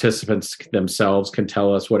the participants themselves can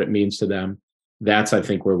tell us what it means to them, that's, I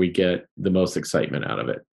think, where we get the most excitement out of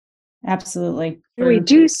it. Absolutely. We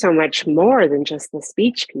do so much more than just the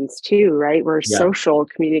speech piece too, right? We're social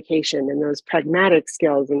communication and those pragmatic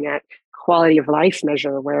skills and that quality of life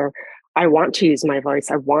measure where I want to use my voice.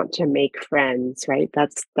 I want to make friends, right?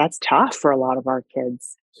 That's tough for a lot of our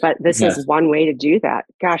kids. But this is one way to do that.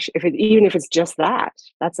 Gosh, even if it's just that,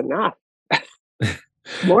 that's enough.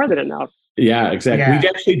 More than enough. Yeah, exactly. Yeah. We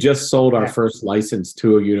actually just sold our first license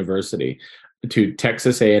to a university, to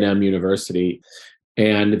Texas A&M University.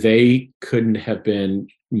 And they couldn't have been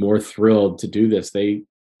more thrilled to do this. They,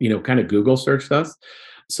 kind of Google searched us.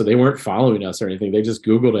 So they weren't following us or anything. They just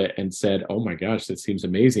Googled it and said, oh my gosh, this seems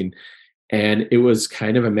amazing. And it was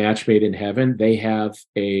kind of a match made in heaven. They have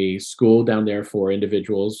a school down there for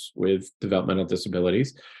individuals with developmental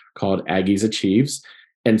disabilities called Aggies Achieves.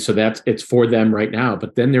 And so it's for them right now.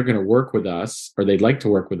 But then they're going to work with us, or they'd like to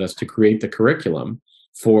work with us to create the curriculum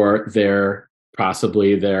for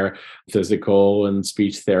possibly their physical and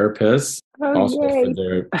speech therapists, also yay.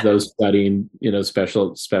 for those studying,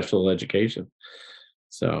 special education.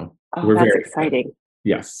 So we're very exciting.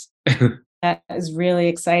 Yes. That is really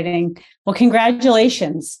exciting. Well,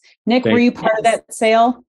 congratulations. Nick, Thank were you part of that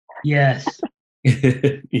sale? Yes.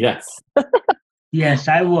 Yes. Yes,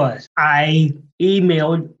 I was. I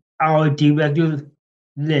emailed our director,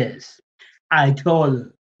 Liz. I told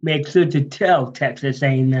her, make sure to tell Texas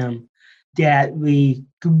A&M that we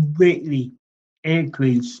greatly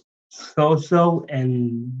increase social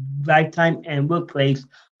and lifetime and workplace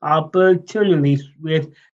opportunities with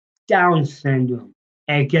Down syndrome.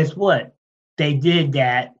 And guess what? They did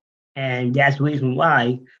that, and that's the reason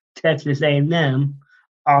why Texas A&M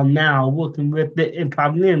are now working with the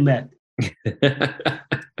improv method.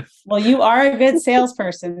 Well, you are a good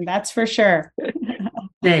salesperson, that's for sure.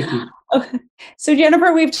 Thank you. Okay. So,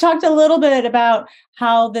 Jennifer, we've talked a little bit about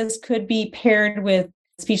how this could be paired with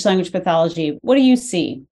speech language pathology. What do you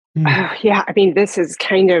see? Oh, yeah. I mean, this is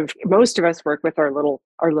kind of, most of us work with our little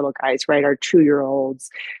guys, right? Our 2-year-olds,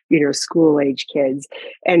 school age kids.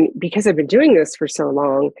 And because I've been doing this for so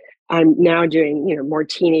long, I'm now doing, more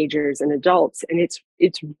teenagers and adults. And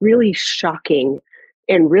it's really shocking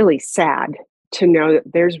and really sad to know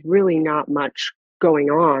that there's really not much going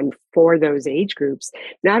on for those age groups,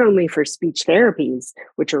 not only for speech therapies,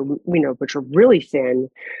 which are really thin,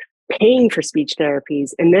 paying for speech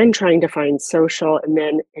therapies, and then trying to find social and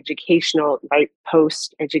then educational, right,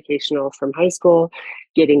 post-educational from high school,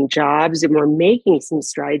 getting jobs, and we're making some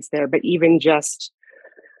strides there. But even just,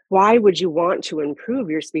 why would you want to improve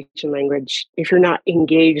your speech and language if you're not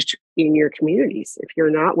engaged in your communities, if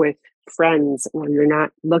you're not with friends, or you're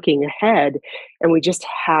not looking ahead? And we just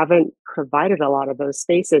haven't provided a lot of those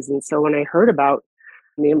spaces. And so when I heard about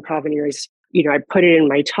the Improveneers, I put it in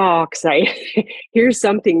my talks. Here's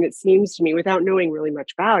something that seems to me, without knowing really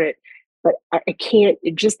much about it, but I can't,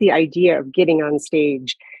 just the idea of getting on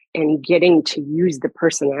stage and getting to use the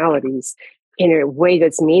personalities in a way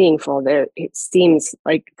that's meaningful, that it seems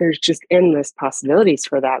like there's just endless possibilities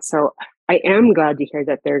for that. So I am glad to hear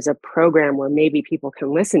that there's a program where maybe people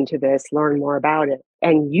can listen to this, learn more about it,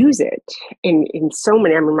 and use it in so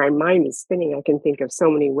many. I mean, my mind is spinning. I can think of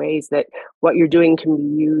so many ways that what you're doing can be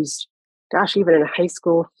used, gosh, even in high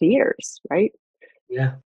school theaters, right?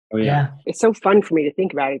 Yeah. Oh, yeah. It's so fun for me to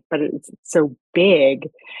think about it, but it's so big.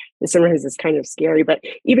 And sometimes it's kind of scary, but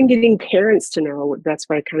even getting parents to know, that's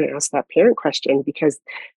why I kind of asked that parent question, because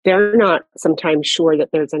they're not sometimes sure that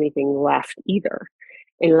there's anything left either.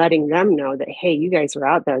 And letting them know that, hey, you guys are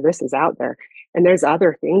out there, this is out there, and there's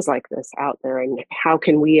other things like this out there. And how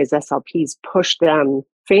can we as SLPs push them,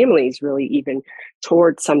 families really, even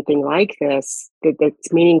towards something like this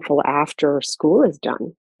that's meaningful after school is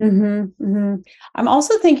done? Mm-hmm, mm-hmm. I'm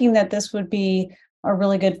also thinking that this would be a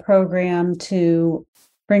really good program to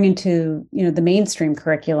bring into, the mainstream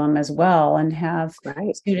curriculum as well, and have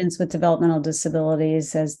students with developmental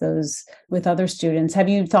disabilities as those with other students. Have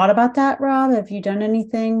you thought about that, Rob? Have you done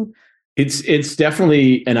anything? It's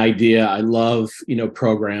definitely an idea. I love,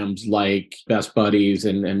 programs like Best Buddies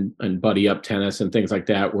and Buddy Up Tennis and things like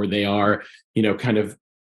that, where they are, kind of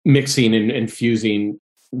mixing and infusing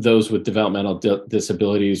those with developmental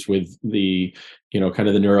disabilities with the, kind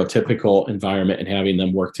of the neurotypical environment, and having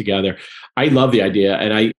them work together. I love the idea.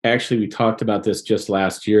 And we talked about this just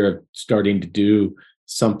last year, of starting to do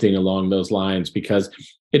something along those lines, because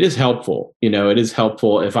it is helpful. It is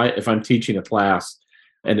helpful if I'm teaching a class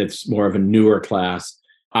and it's more of a newer class,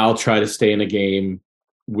 I'll try to stay in a game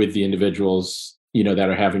with the individuals, that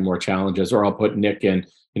are having more challenges, or I'll put Nick in.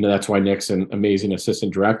 That's why Nick's an amazing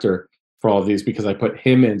assistant director for all of these, because I put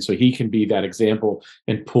him in so he can be that example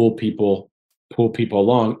and pull people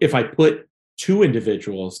along. If I put two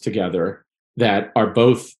individuals together that are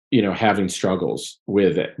both, having struggles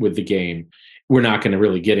with the game, we're not going to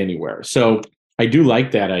really get anywhere. So I do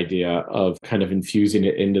like that idea of kind of infusing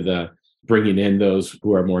it into bringing in those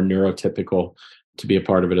who are more neurotypical to be a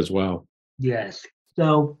part of it as well. Yes.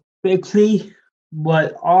 So basically,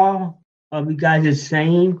 what all of you guys are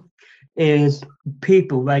saying is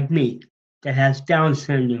people like me that has Down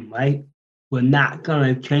syndrome, right? We're not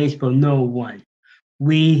going to change for no one.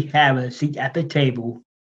 We have a seat at the table.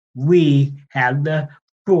 We have the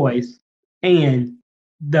choice. And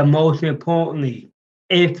the most importantly,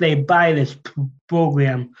 if they buy this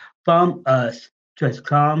program from us, just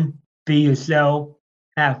come, be yourself,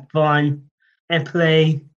 have fun, and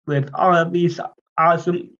play with all of these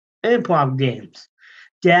awesome improv games.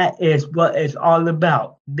 That is what it's all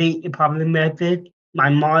about. The improv method. My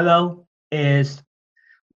motto is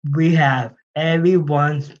we have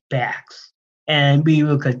everyone's backs, and we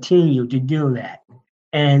will continue to do that.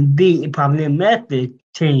 And the improv method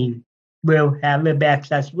team will have their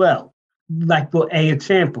backs as well. Like for an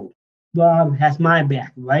example, Rob has my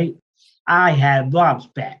back, right? I have Rob's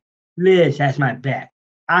back. Liz has my back.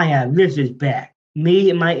 I have Liz's back. Me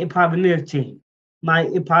and my improv team. My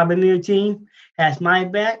improv team has my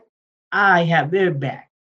back. I have their back.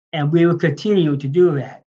 And we will continue to do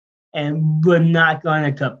that. And we're not going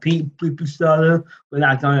to compete with each other. We're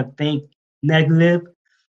not going to think negative.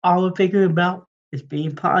 All we're thinking about is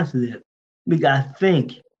being positive. We got to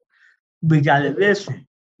think. We got to listen.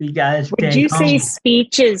 We got to stay Would you say home.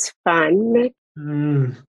 speech is fun, Nick?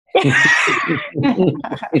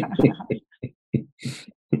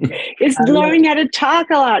 It's learning how to talk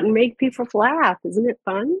a lot and make people laugh. Isn't it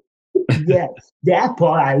fun? Yes, that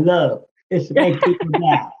part I love. Is to make people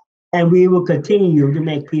laugh. And we will continue to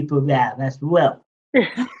make people laugh as well.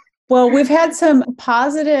 Well, we've had some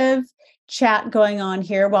positive chat going on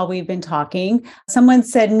here while we've been talking. Someone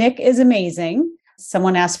said Nick is amazing.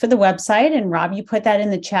 Someone asked for the website, and Rob, you put that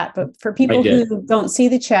in the chat. But for people who don't see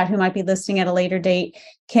the chat, who might be listening at a later date,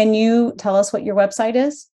 can you tell us what your website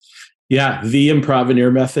is? Yeah,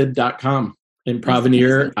 theimproveneermethod.com.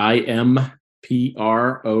 Improveneer, IMPROVANEER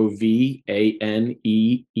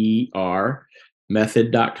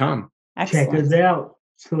method.com. Excellent. Check us out.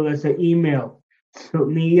 Shoot us an email. Shoot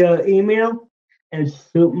me your email and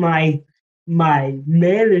shoot my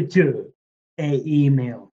manager an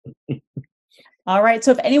email. All right.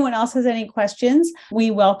 So if anyone else has any questions,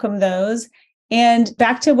 we welcome those. And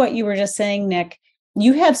back to what you were just saying, Nick,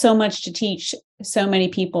 you have so much to teach so many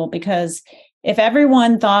people, because if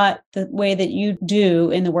everyone thought the way that you do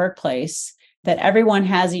in the workplace, that everyone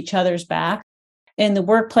has each other's back in the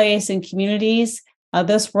workplace and communities,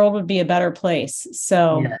 this world would be a better place.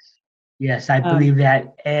 So yes, I believe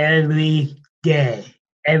that every day.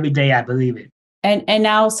 Every day I believe it. And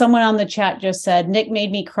now someone on the chat just said, Nick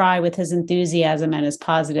made me cry with his enthusiasm and his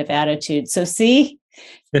positive attitude. So see,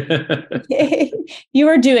 you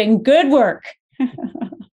are doing good work.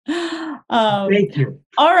 Thank you.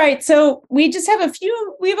 All right. So we just have a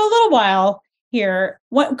little while here.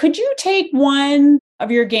 What could you take one of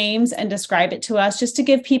your games and describe it to us, just to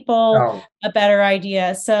give people a better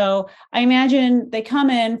idea? So I imagine they come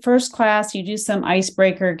in first class, you do some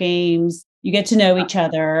icebreaker games, you get to know each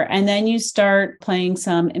other, and then you start playing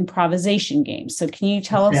some improvisation games. So can you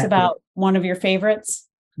tell us about one of your favorites?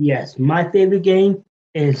 Yes, my favorite game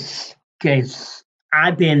is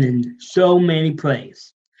I've been in so many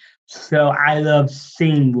plays. So I love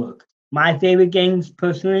scene work. My favorite games,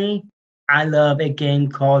 personally, I love a game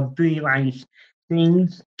called 3 Lines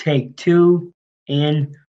Scenes, Take 2,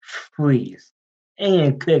 and Freeze,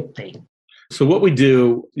 and Quick Thing. So what we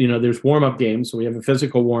do, there's warm-up games. So we have a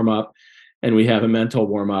physical warm-up and we have a mental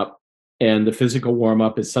warm-up. And the physical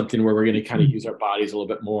warm-up is something where we're going to kind of use our bodies a little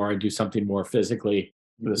bit more and do something more physically.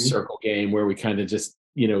 The circle game where we kind of just,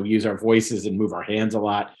 use our voices and move our hands a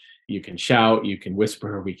lot. You can shout, you can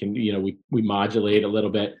whisper, we can, we modulate a little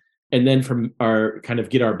bit. And then from our kind of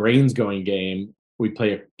get our brains going game, we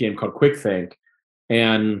play a game called Quick Think.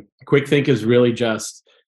 And Quick Think is really just,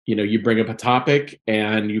 you bring up a topic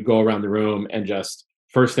and you go around the room and just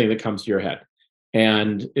first thing that comes to your head.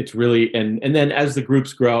 And it's really, and then as the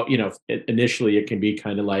groups grow, initially it can be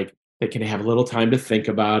kind of like, they can have a little time to think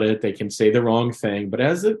about it. They can say the wrong thing. But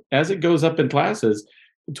as it goes up in classes,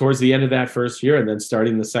 towards the end of that first year and then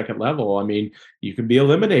starting the second level, I mean, you can be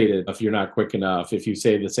eliminated if you're not quick enough, if you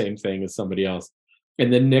say the same thing as somebody else.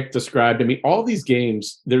 And then Nick described, all these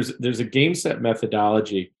games, there's a game set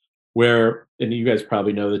methodology where, and you guys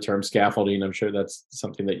probably know the term scaffolding. I'm sure that's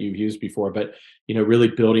something that you've used before, but, really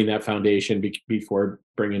building that foundation before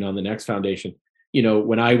bringing on the next foundation.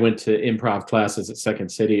 When I went to improv classes at Second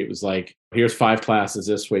City, it was like, here's 5 classes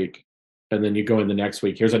this week. And then you go in the next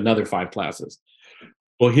week, here's another 5 classes.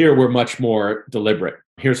 Well, here we're much more deliberate.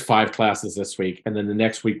 Here's 5 classes this week. And then the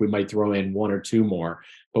next week we might throw in 1 or 2 more,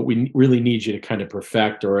 but we really need you to kind of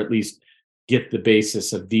perfect, or at least get the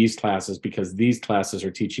basis of these classes, because these classes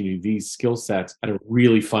are teaching you these skill sets at a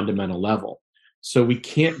really fundamental level. So we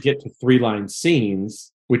can't get to 3-line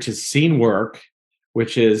scenes, which is scene work,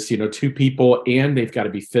 which is, 2 people and they've got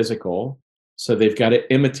to be physical. So they've got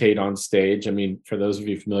to imitate on stage. For those of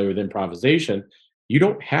you familiar with improvisation, you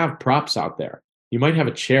don't have props out there. You might have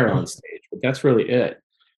a chair on stage, but that's really it.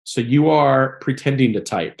 So you are pretending to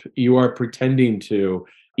type. You are pretending to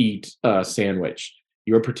eat a sandwich.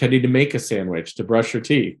 You're pretending to make a sandwich to brush your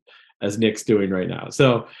teeth, as Nick's doing right now.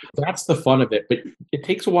 So that's the fun of it. But it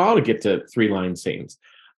takes a while to get to 3-line scenes.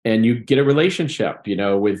 And you get a relationship,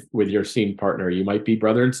 with your scene partner. You might be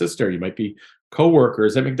brother and sister. You might be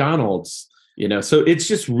coworkers at McDonald's. So it's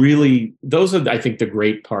just really, those are, I think, the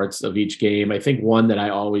great parts of each game. I think one that I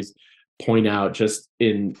always point out, just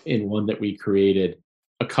in one that we created,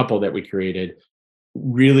 a couple that we created,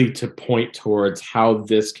 really to point towards how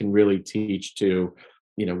this can really teach to,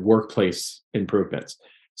 workplace improvements.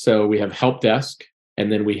 So we have help desk,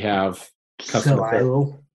 and then we have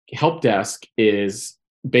customer help desk is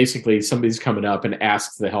basically somebody's coming up and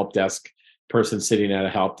asks the help desk person sitting at a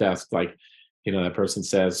help desk, like, that person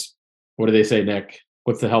says, what do they say, Nick?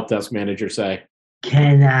 What's the help desk manager say?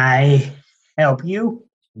 Can I help you?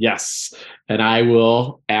 Yes. And I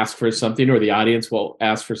will ask for something, or the audience will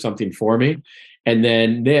ask for something for me. And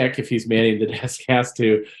then Nick, if he's manning the desk,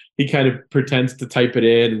 he kind of pretends to type it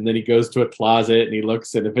in, and then he goes to a closet and he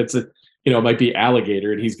looks, and if it's it might be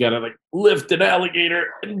alligator, and he's got to like lift an alligator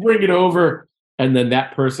and bring it over. And then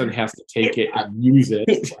that person has to take it and use it.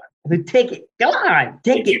 Take it. Come on,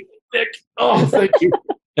 take it. Nick. Oh, thank you.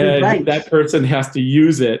 And right. That person has to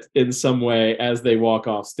use it in some way as they walk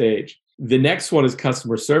off stage. The next one is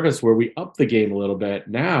customer service, where we up the game a little bit.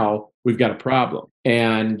 Now we've got a problem,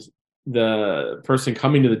 and the person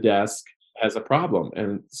coming to the desk has a problem.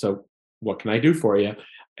 And so, what can I do for you?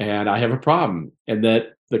 And I have a problem. And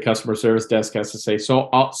that the customer service desk has to say, so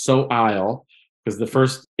I'll, because the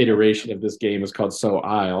first iteration of this game is called So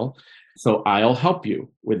I'll help you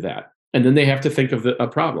with that. And then they have to think of a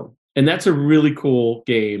problem. And that's a really cool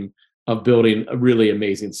game of building a really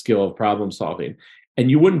amazing skill of problem solving. And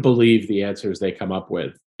you wouldn't believe the answers they come up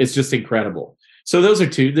with. It's just incredible. So those are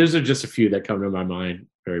just a few that come to my mind,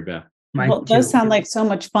 Mary Beth. Well, it does sound like so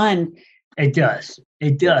much fun. It does.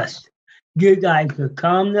 You guys could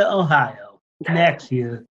come to Ohio next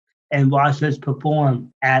year and watch us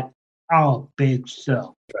perform at our big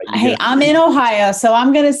show. Hey, I'm in Ohio, so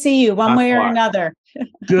I'm going to see you one way or another.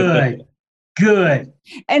 Good.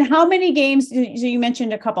 And how many games, so you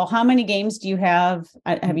mentioned a couple, how many games do you have?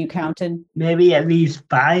 Have you counted? Maybe at least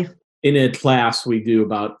 5. In a class, we do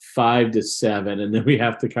about 5 to 7, and then we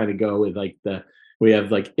have to kind of go with we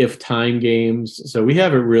have if time games. So we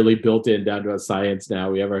have it really built in down to a science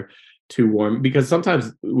now. We have our 2 warm, because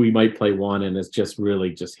sometimes we might play one and it's just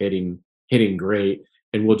really just hitting great,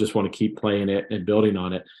 and we'll just want to keep playing it and building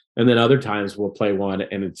on it. And then other times we'll play one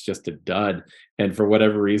and it's just a dud. And for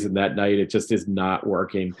whatever reason that night, it just is not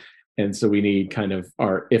working. And so we need kind of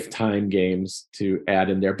our if time games to add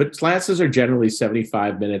in there. But classes are generally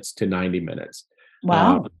 75 minutes to 90 minutes.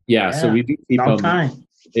 Wow. Yeah. So we do keep them. Time.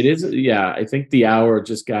 It is. Yeah. I think the hour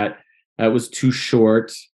was too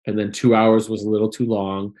short. And then 2 hours was a little too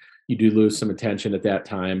long. You do lose some attention at that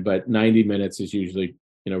time, but 90 minutes is usually,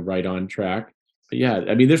 right on track. But yeah,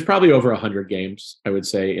 I mean, there's probably over 100 games, I would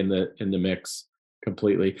say, in the mix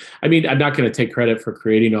completely. I mean, I'm not going to take credit for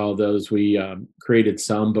creating all of those. We created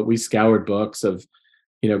some, but we scoured books of,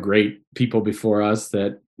 great people before us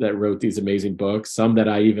that wrote these amazing books. Some that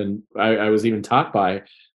I was even taught by.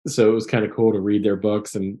 So it was kind of cool to read their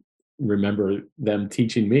books and remember them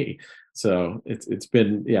teaching me. So it's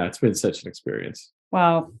been such an experience.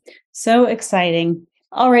 Wow. So exciting.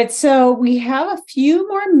 All right. So we have a few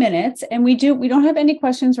more minutes, and we don't have any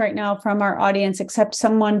questions right now from our audience, except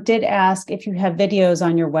someone did ask if you have videos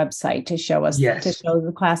on your website to show us, to show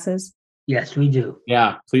the classes. Yes, we do.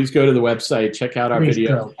 Yeah. Please go to the website, check out our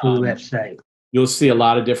video. Go to the website. You'll see a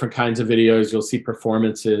lot of different kinds of videos. You'll see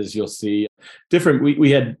performances. You'll see different,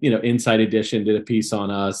 we had, Inside Edition did a piece on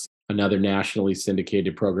us, another nationally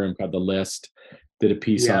syndicated program called The List did a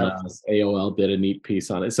piece on us. AOL did a neat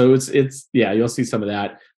piece on it. So it's you'll see some of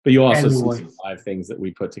that, but you'll also see some live things that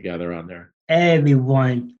we put together on there.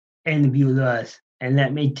 Everyone interviewed us, and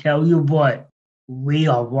let me tell you what, we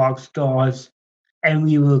are rock stars, and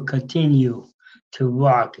we will continue to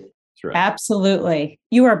rock it. Right. Absolutely.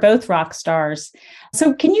 You are both rock stars.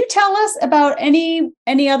 So can you tell us about any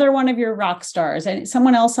other one of your rock stars and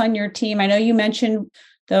someone else on your team? I know you mentioned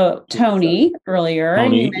Tony earlier.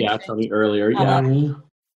 Tony earlier. Yeah.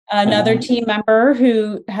 Another team member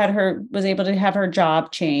who was able to have her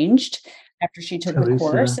job changed after she took the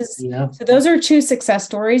course. So those are 2 success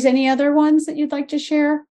stories. Any other ones that you'd like to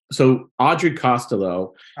share? So Audrey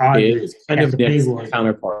Costello is kind of Nick's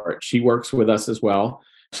counterpart. She works with us as well.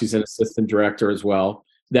 She's an assistant director as well.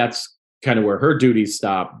 That's kind of where her duties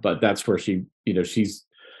stop, but that's where she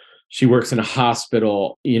works in a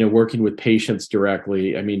hospital, working with patients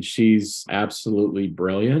directly. I mean, she's absolutely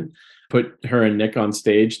brilliant. Put her and Nick on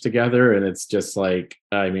stage together, and it's just like,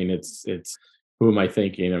 I mean, it's who am I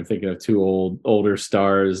thinking? I'm thinking of two older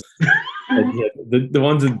stars. The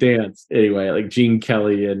ones that dance anyway, like Gene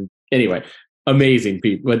Kelly, and anyway, amazing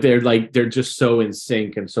people, but they're just so in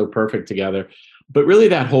sync and so perfect together. But really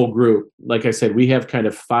that whole group, like I said, we have kind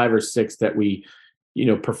of 5 or 6 that we,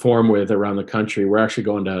 perform with around the country. We're actually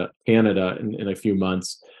going to Canada in a few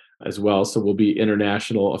months as well. So we'll be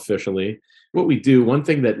international officially. What we do, one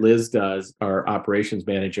thing that Liz does, our operations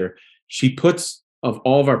manager, she puts, of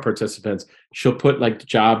all of our participants, she'll put like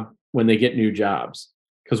job when they get new jobs,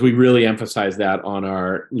 because we really emphasize that on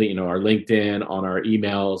our, our LinkedIn, on our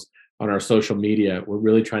emails, on our social media. We're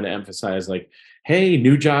really trying to emphasize like, hey,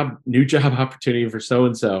 new job opportunity for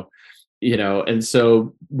so-and-so, and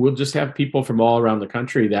so we'll just have people from all around the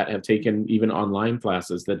country that have taken even online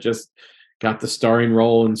classes that just got the starring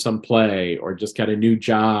role in some play, or just got a new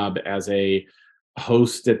job as a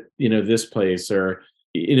host at, this place, or,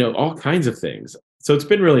 all kinds of things. So it's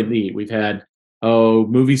been really neat. We've had,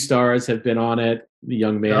 movie stars have been on it. The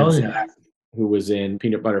young man who was in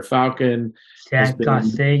Peanut Butter Falcon has been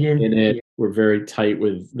in it. Yeah. We're very tight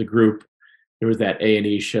with the group. There was that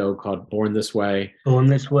A&E show called Born This Way. Born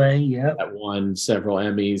This Way, yeah. That won several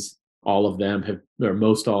Emmys. All of them have, or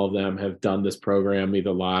most all of them have done this program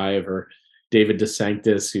either live, or David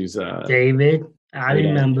DeSanctis, who's David, I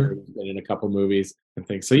remember. He's been in a couple movies and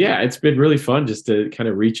things. So yeah, it's been really fun just to kind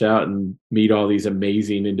of reach out and meet all these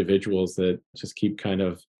amazing individuals that just keep kind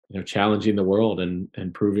of, challenging the world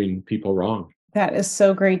and proving people wrong. That is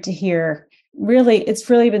so great to hear. Really, it's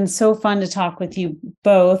really been so fun to talk with you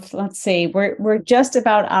both. Let's see, we're just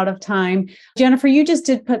about out of time. Jennifer, you just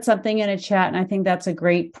did put something in a chat, and I think that's a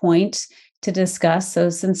great point to discuss. So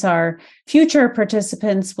since our future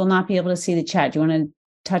participants will not be able to see the chat, do you want to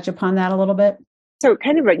touch upon that a little bit? So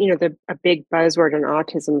kind of a big buzzword in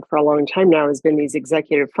autism for a long time now has been these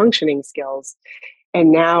executive functioning skills.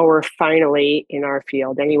 And now we're finally, in our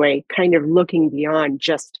field anyway, kind of looking beyond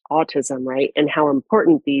just autism, right? And how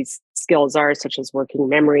important these skills are, such as working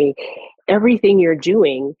memory. Everything you're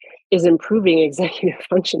doing is improving executive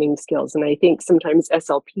functioning skills. And I think sometimes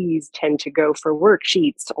SLPs tend to go for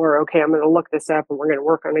worksheets, or, okay, I'm going to look this up and we're going to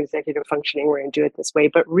work on executive functioning. We're going to do it this way.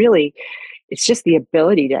 But really, it's just the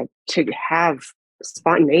ability to have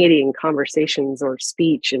spontaneity in conversations or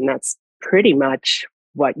speech. And that's pretty much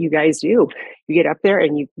what you guys do. You get up there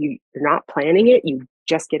and you're not planning it. You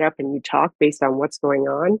just get up and you talk based on what's going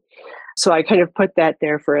on. So I kind of put that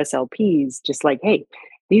there for SLPs, just like, hey,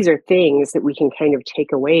 these are things that we can kind of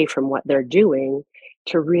take away from what they're doing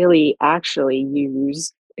to really actually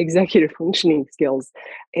use executive functioning skills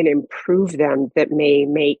and improve them, that may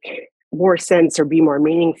make more sense or be more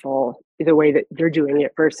meaningful the way that they're doing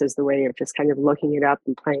it versus the way of just kind of looking it up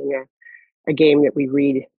and playing a game that we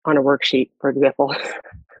read on a worksheet, for example.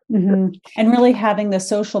 Mm-hmm. And really having the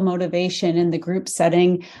social motivation in the group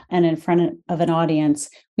setting and in front of an audience.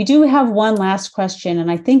 We do have one last question,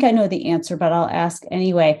 and I think I know the answer, but I'll ask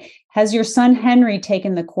anyway. Has your son Henry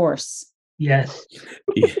taken the course? Yes.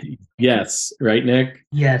 Yes. Right, Nick?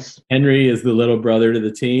 Yes. Henry is the little brother to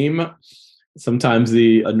the team. Sometimes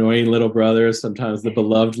the annoying little brother, sometimes the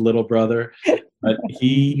beloved little brother. But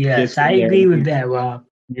he... Yes, I agree with that, Rob.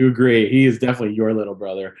 You agree. He is definitely your little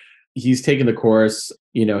brother. He's taken the course.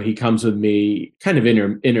 He comes with me kind of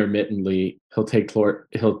intermittently. He'll take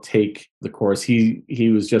the course. He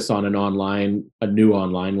was just on a new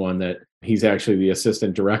online one that he's actually the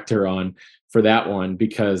assistant director on for that one,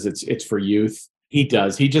 because it's for youth. He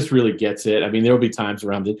just really gets it. I mean, there'll be times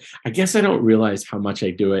around it. I guess I don't realize how much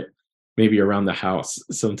I do it maybe around the house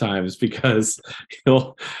sometimes, because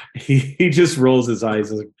he just rolls his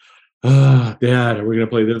eyes like, oh, Dad, are we going to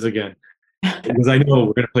play this again? Because I know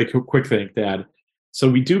we're going to play Quick Think, Dad. So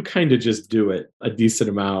we do kind of just do it a decent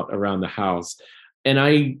amount around the house. And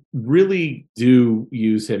I really do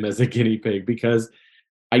use him as a guinea pig, because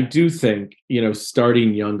I do think,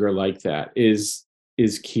 starting younger like that is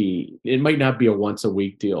key. It might not be a once a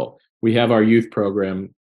week deal. We have our youth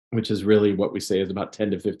program, which is really what we say is about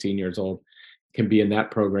 10 to 15 years old, can be in that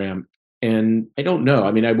program. And I don't know.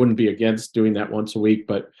 I mean, I wouldn't be against doing that once a week,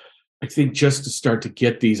 but I think just to start to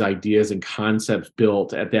get these ideas and concepts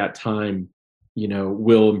built at that time,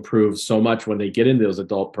 will improve so much when they get into those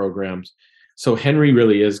adult programs. So Henry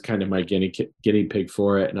really is kind of my guinea pig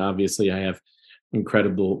for it. And obviously I have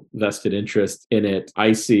incredible vested interest in it.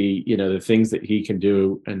 I see, the things that he can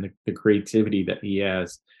do and the creativity that he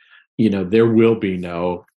has, there will be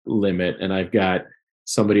no limit. And I've got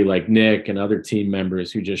somebody like Nick and other team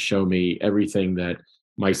members who just show me everything that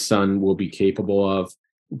my son will be capable of.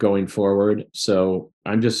 going forward. So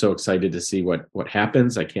I'm just so excited to see what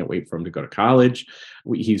happens. I can't wait for him to go to college.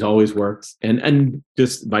 He's always worked. And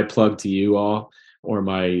just my plug to you all, or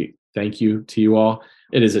my thank you to you all.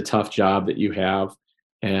 It is a tough job that you have,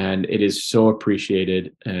 and it is so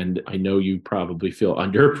appreciated. And I know you probably feel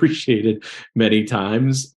underappreciated many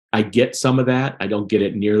times. I get some of that. I don't get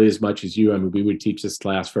it nearly as much as you. I mean, we would teach this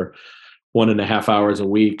class for 1.5 hours a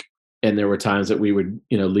week, and there were times that we would,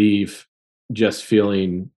 leave just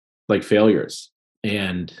feeling like failures.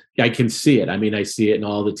 And I can see it. I mean, I see it in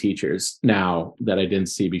all the teachers now that I didn't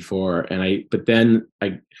see before. But then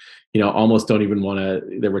I almost don't even want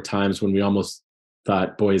to. There were times when we almost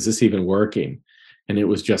thought, boy, is this even working? And it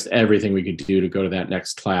was just everything we could do to go to that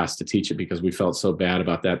next class to teach it, because we felt so bad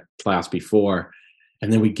about that class before.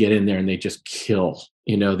 And then we get in there and they just kill,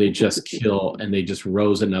 they just kill, and they just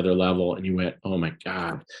rose another level. And you went, oh my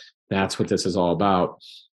God, that's what this is all about.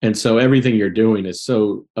 And so everything you're doing is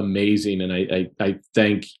so amazing. And I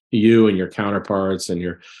thank you and your counterparts and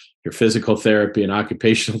your physical therapy and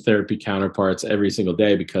occupational therapy counterparts every single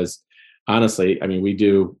day, because honestly, I mean, we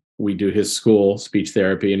do his school, speech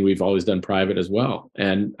therapy, and we've always done private as well.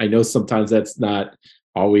 And I know sometimes that's not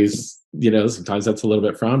always, sometimes that's a little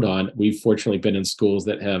bit frowned on. We've fortunately been in schools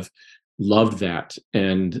that have loved that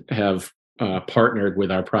and have partnered with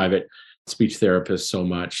our private speech therapist so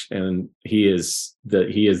much, and he is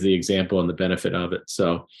the example and the benefit of it.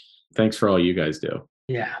 So thanks for all you guys do.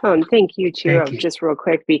 Yeah. And thank you too. Just real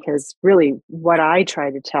quick, because really what I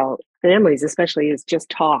try to tell families especially is just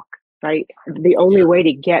talk, right? The only way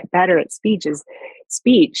to get better at speech is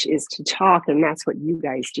to talk, and that's what you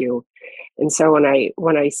guys do. And so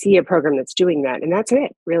when I see a program that's doing that, and that's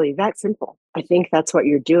it, really that simple, I think that's what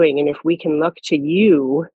you're doing. And if we can look to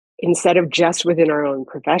you instead of just within our own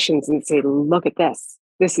professions and say, look at this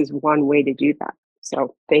is one way to do that.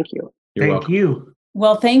 So thank you. You're welcome. Thank you.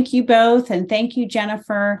 Well, thank you both. And thank you,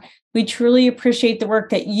 Jennifer. We truly appreciate the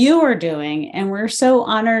work that you are doing. And we're so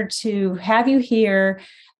honored to have you here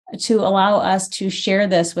to allow us to share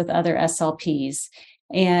this with other SLPs.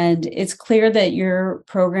 And it's clear that your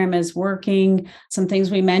program is working. Some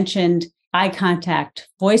things we mentioned: eye contact,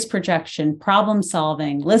 voice projection, problem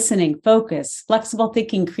solving, listening, focus, flexible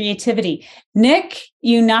thinking, creativity. Nick,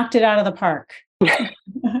 you knocked it out of the park.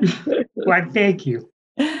 Well, thank you.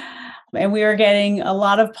 And we are getting a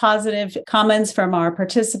lot of positive comments from our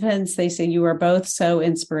participants. They say you are both so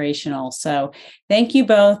inspirational. So thank you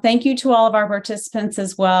both. Thank you to all of our participants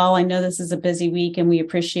as well. I know this is a busy week and we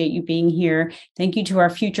appreciate you being here. Thank you to our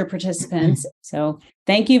future participants. So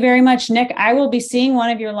thank you very much, Nick. I will be seeing one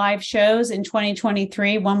of your live shows in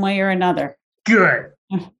 2023, one way or another. Good.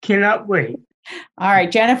 Cannot wait. All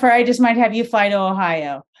right, Jennifer, I just might have you fly to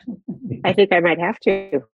Ohio. I think I might have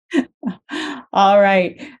to. All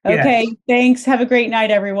right. Okay. Yes. Thanks. Have a great night,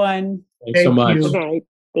 everyone. Thanks so much. Good night.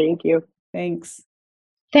 Thank you. Thanks.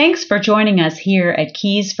 Thanks for joining us here at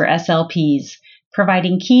Keys for SLPs,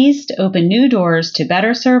 providing keys to open new doors to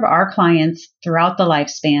better serve our clients throughout the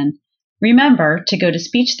lifespan. Remember to go to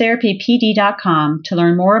speechtherapypd.com to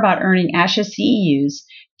learn more about earning ASHA CEUs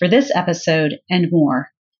for this episode and more.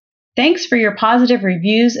 Thanks for your positive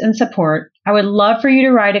reviews and support. I would love for you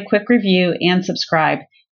to write a quick review and subscribe.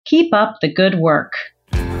 Keep up the good work.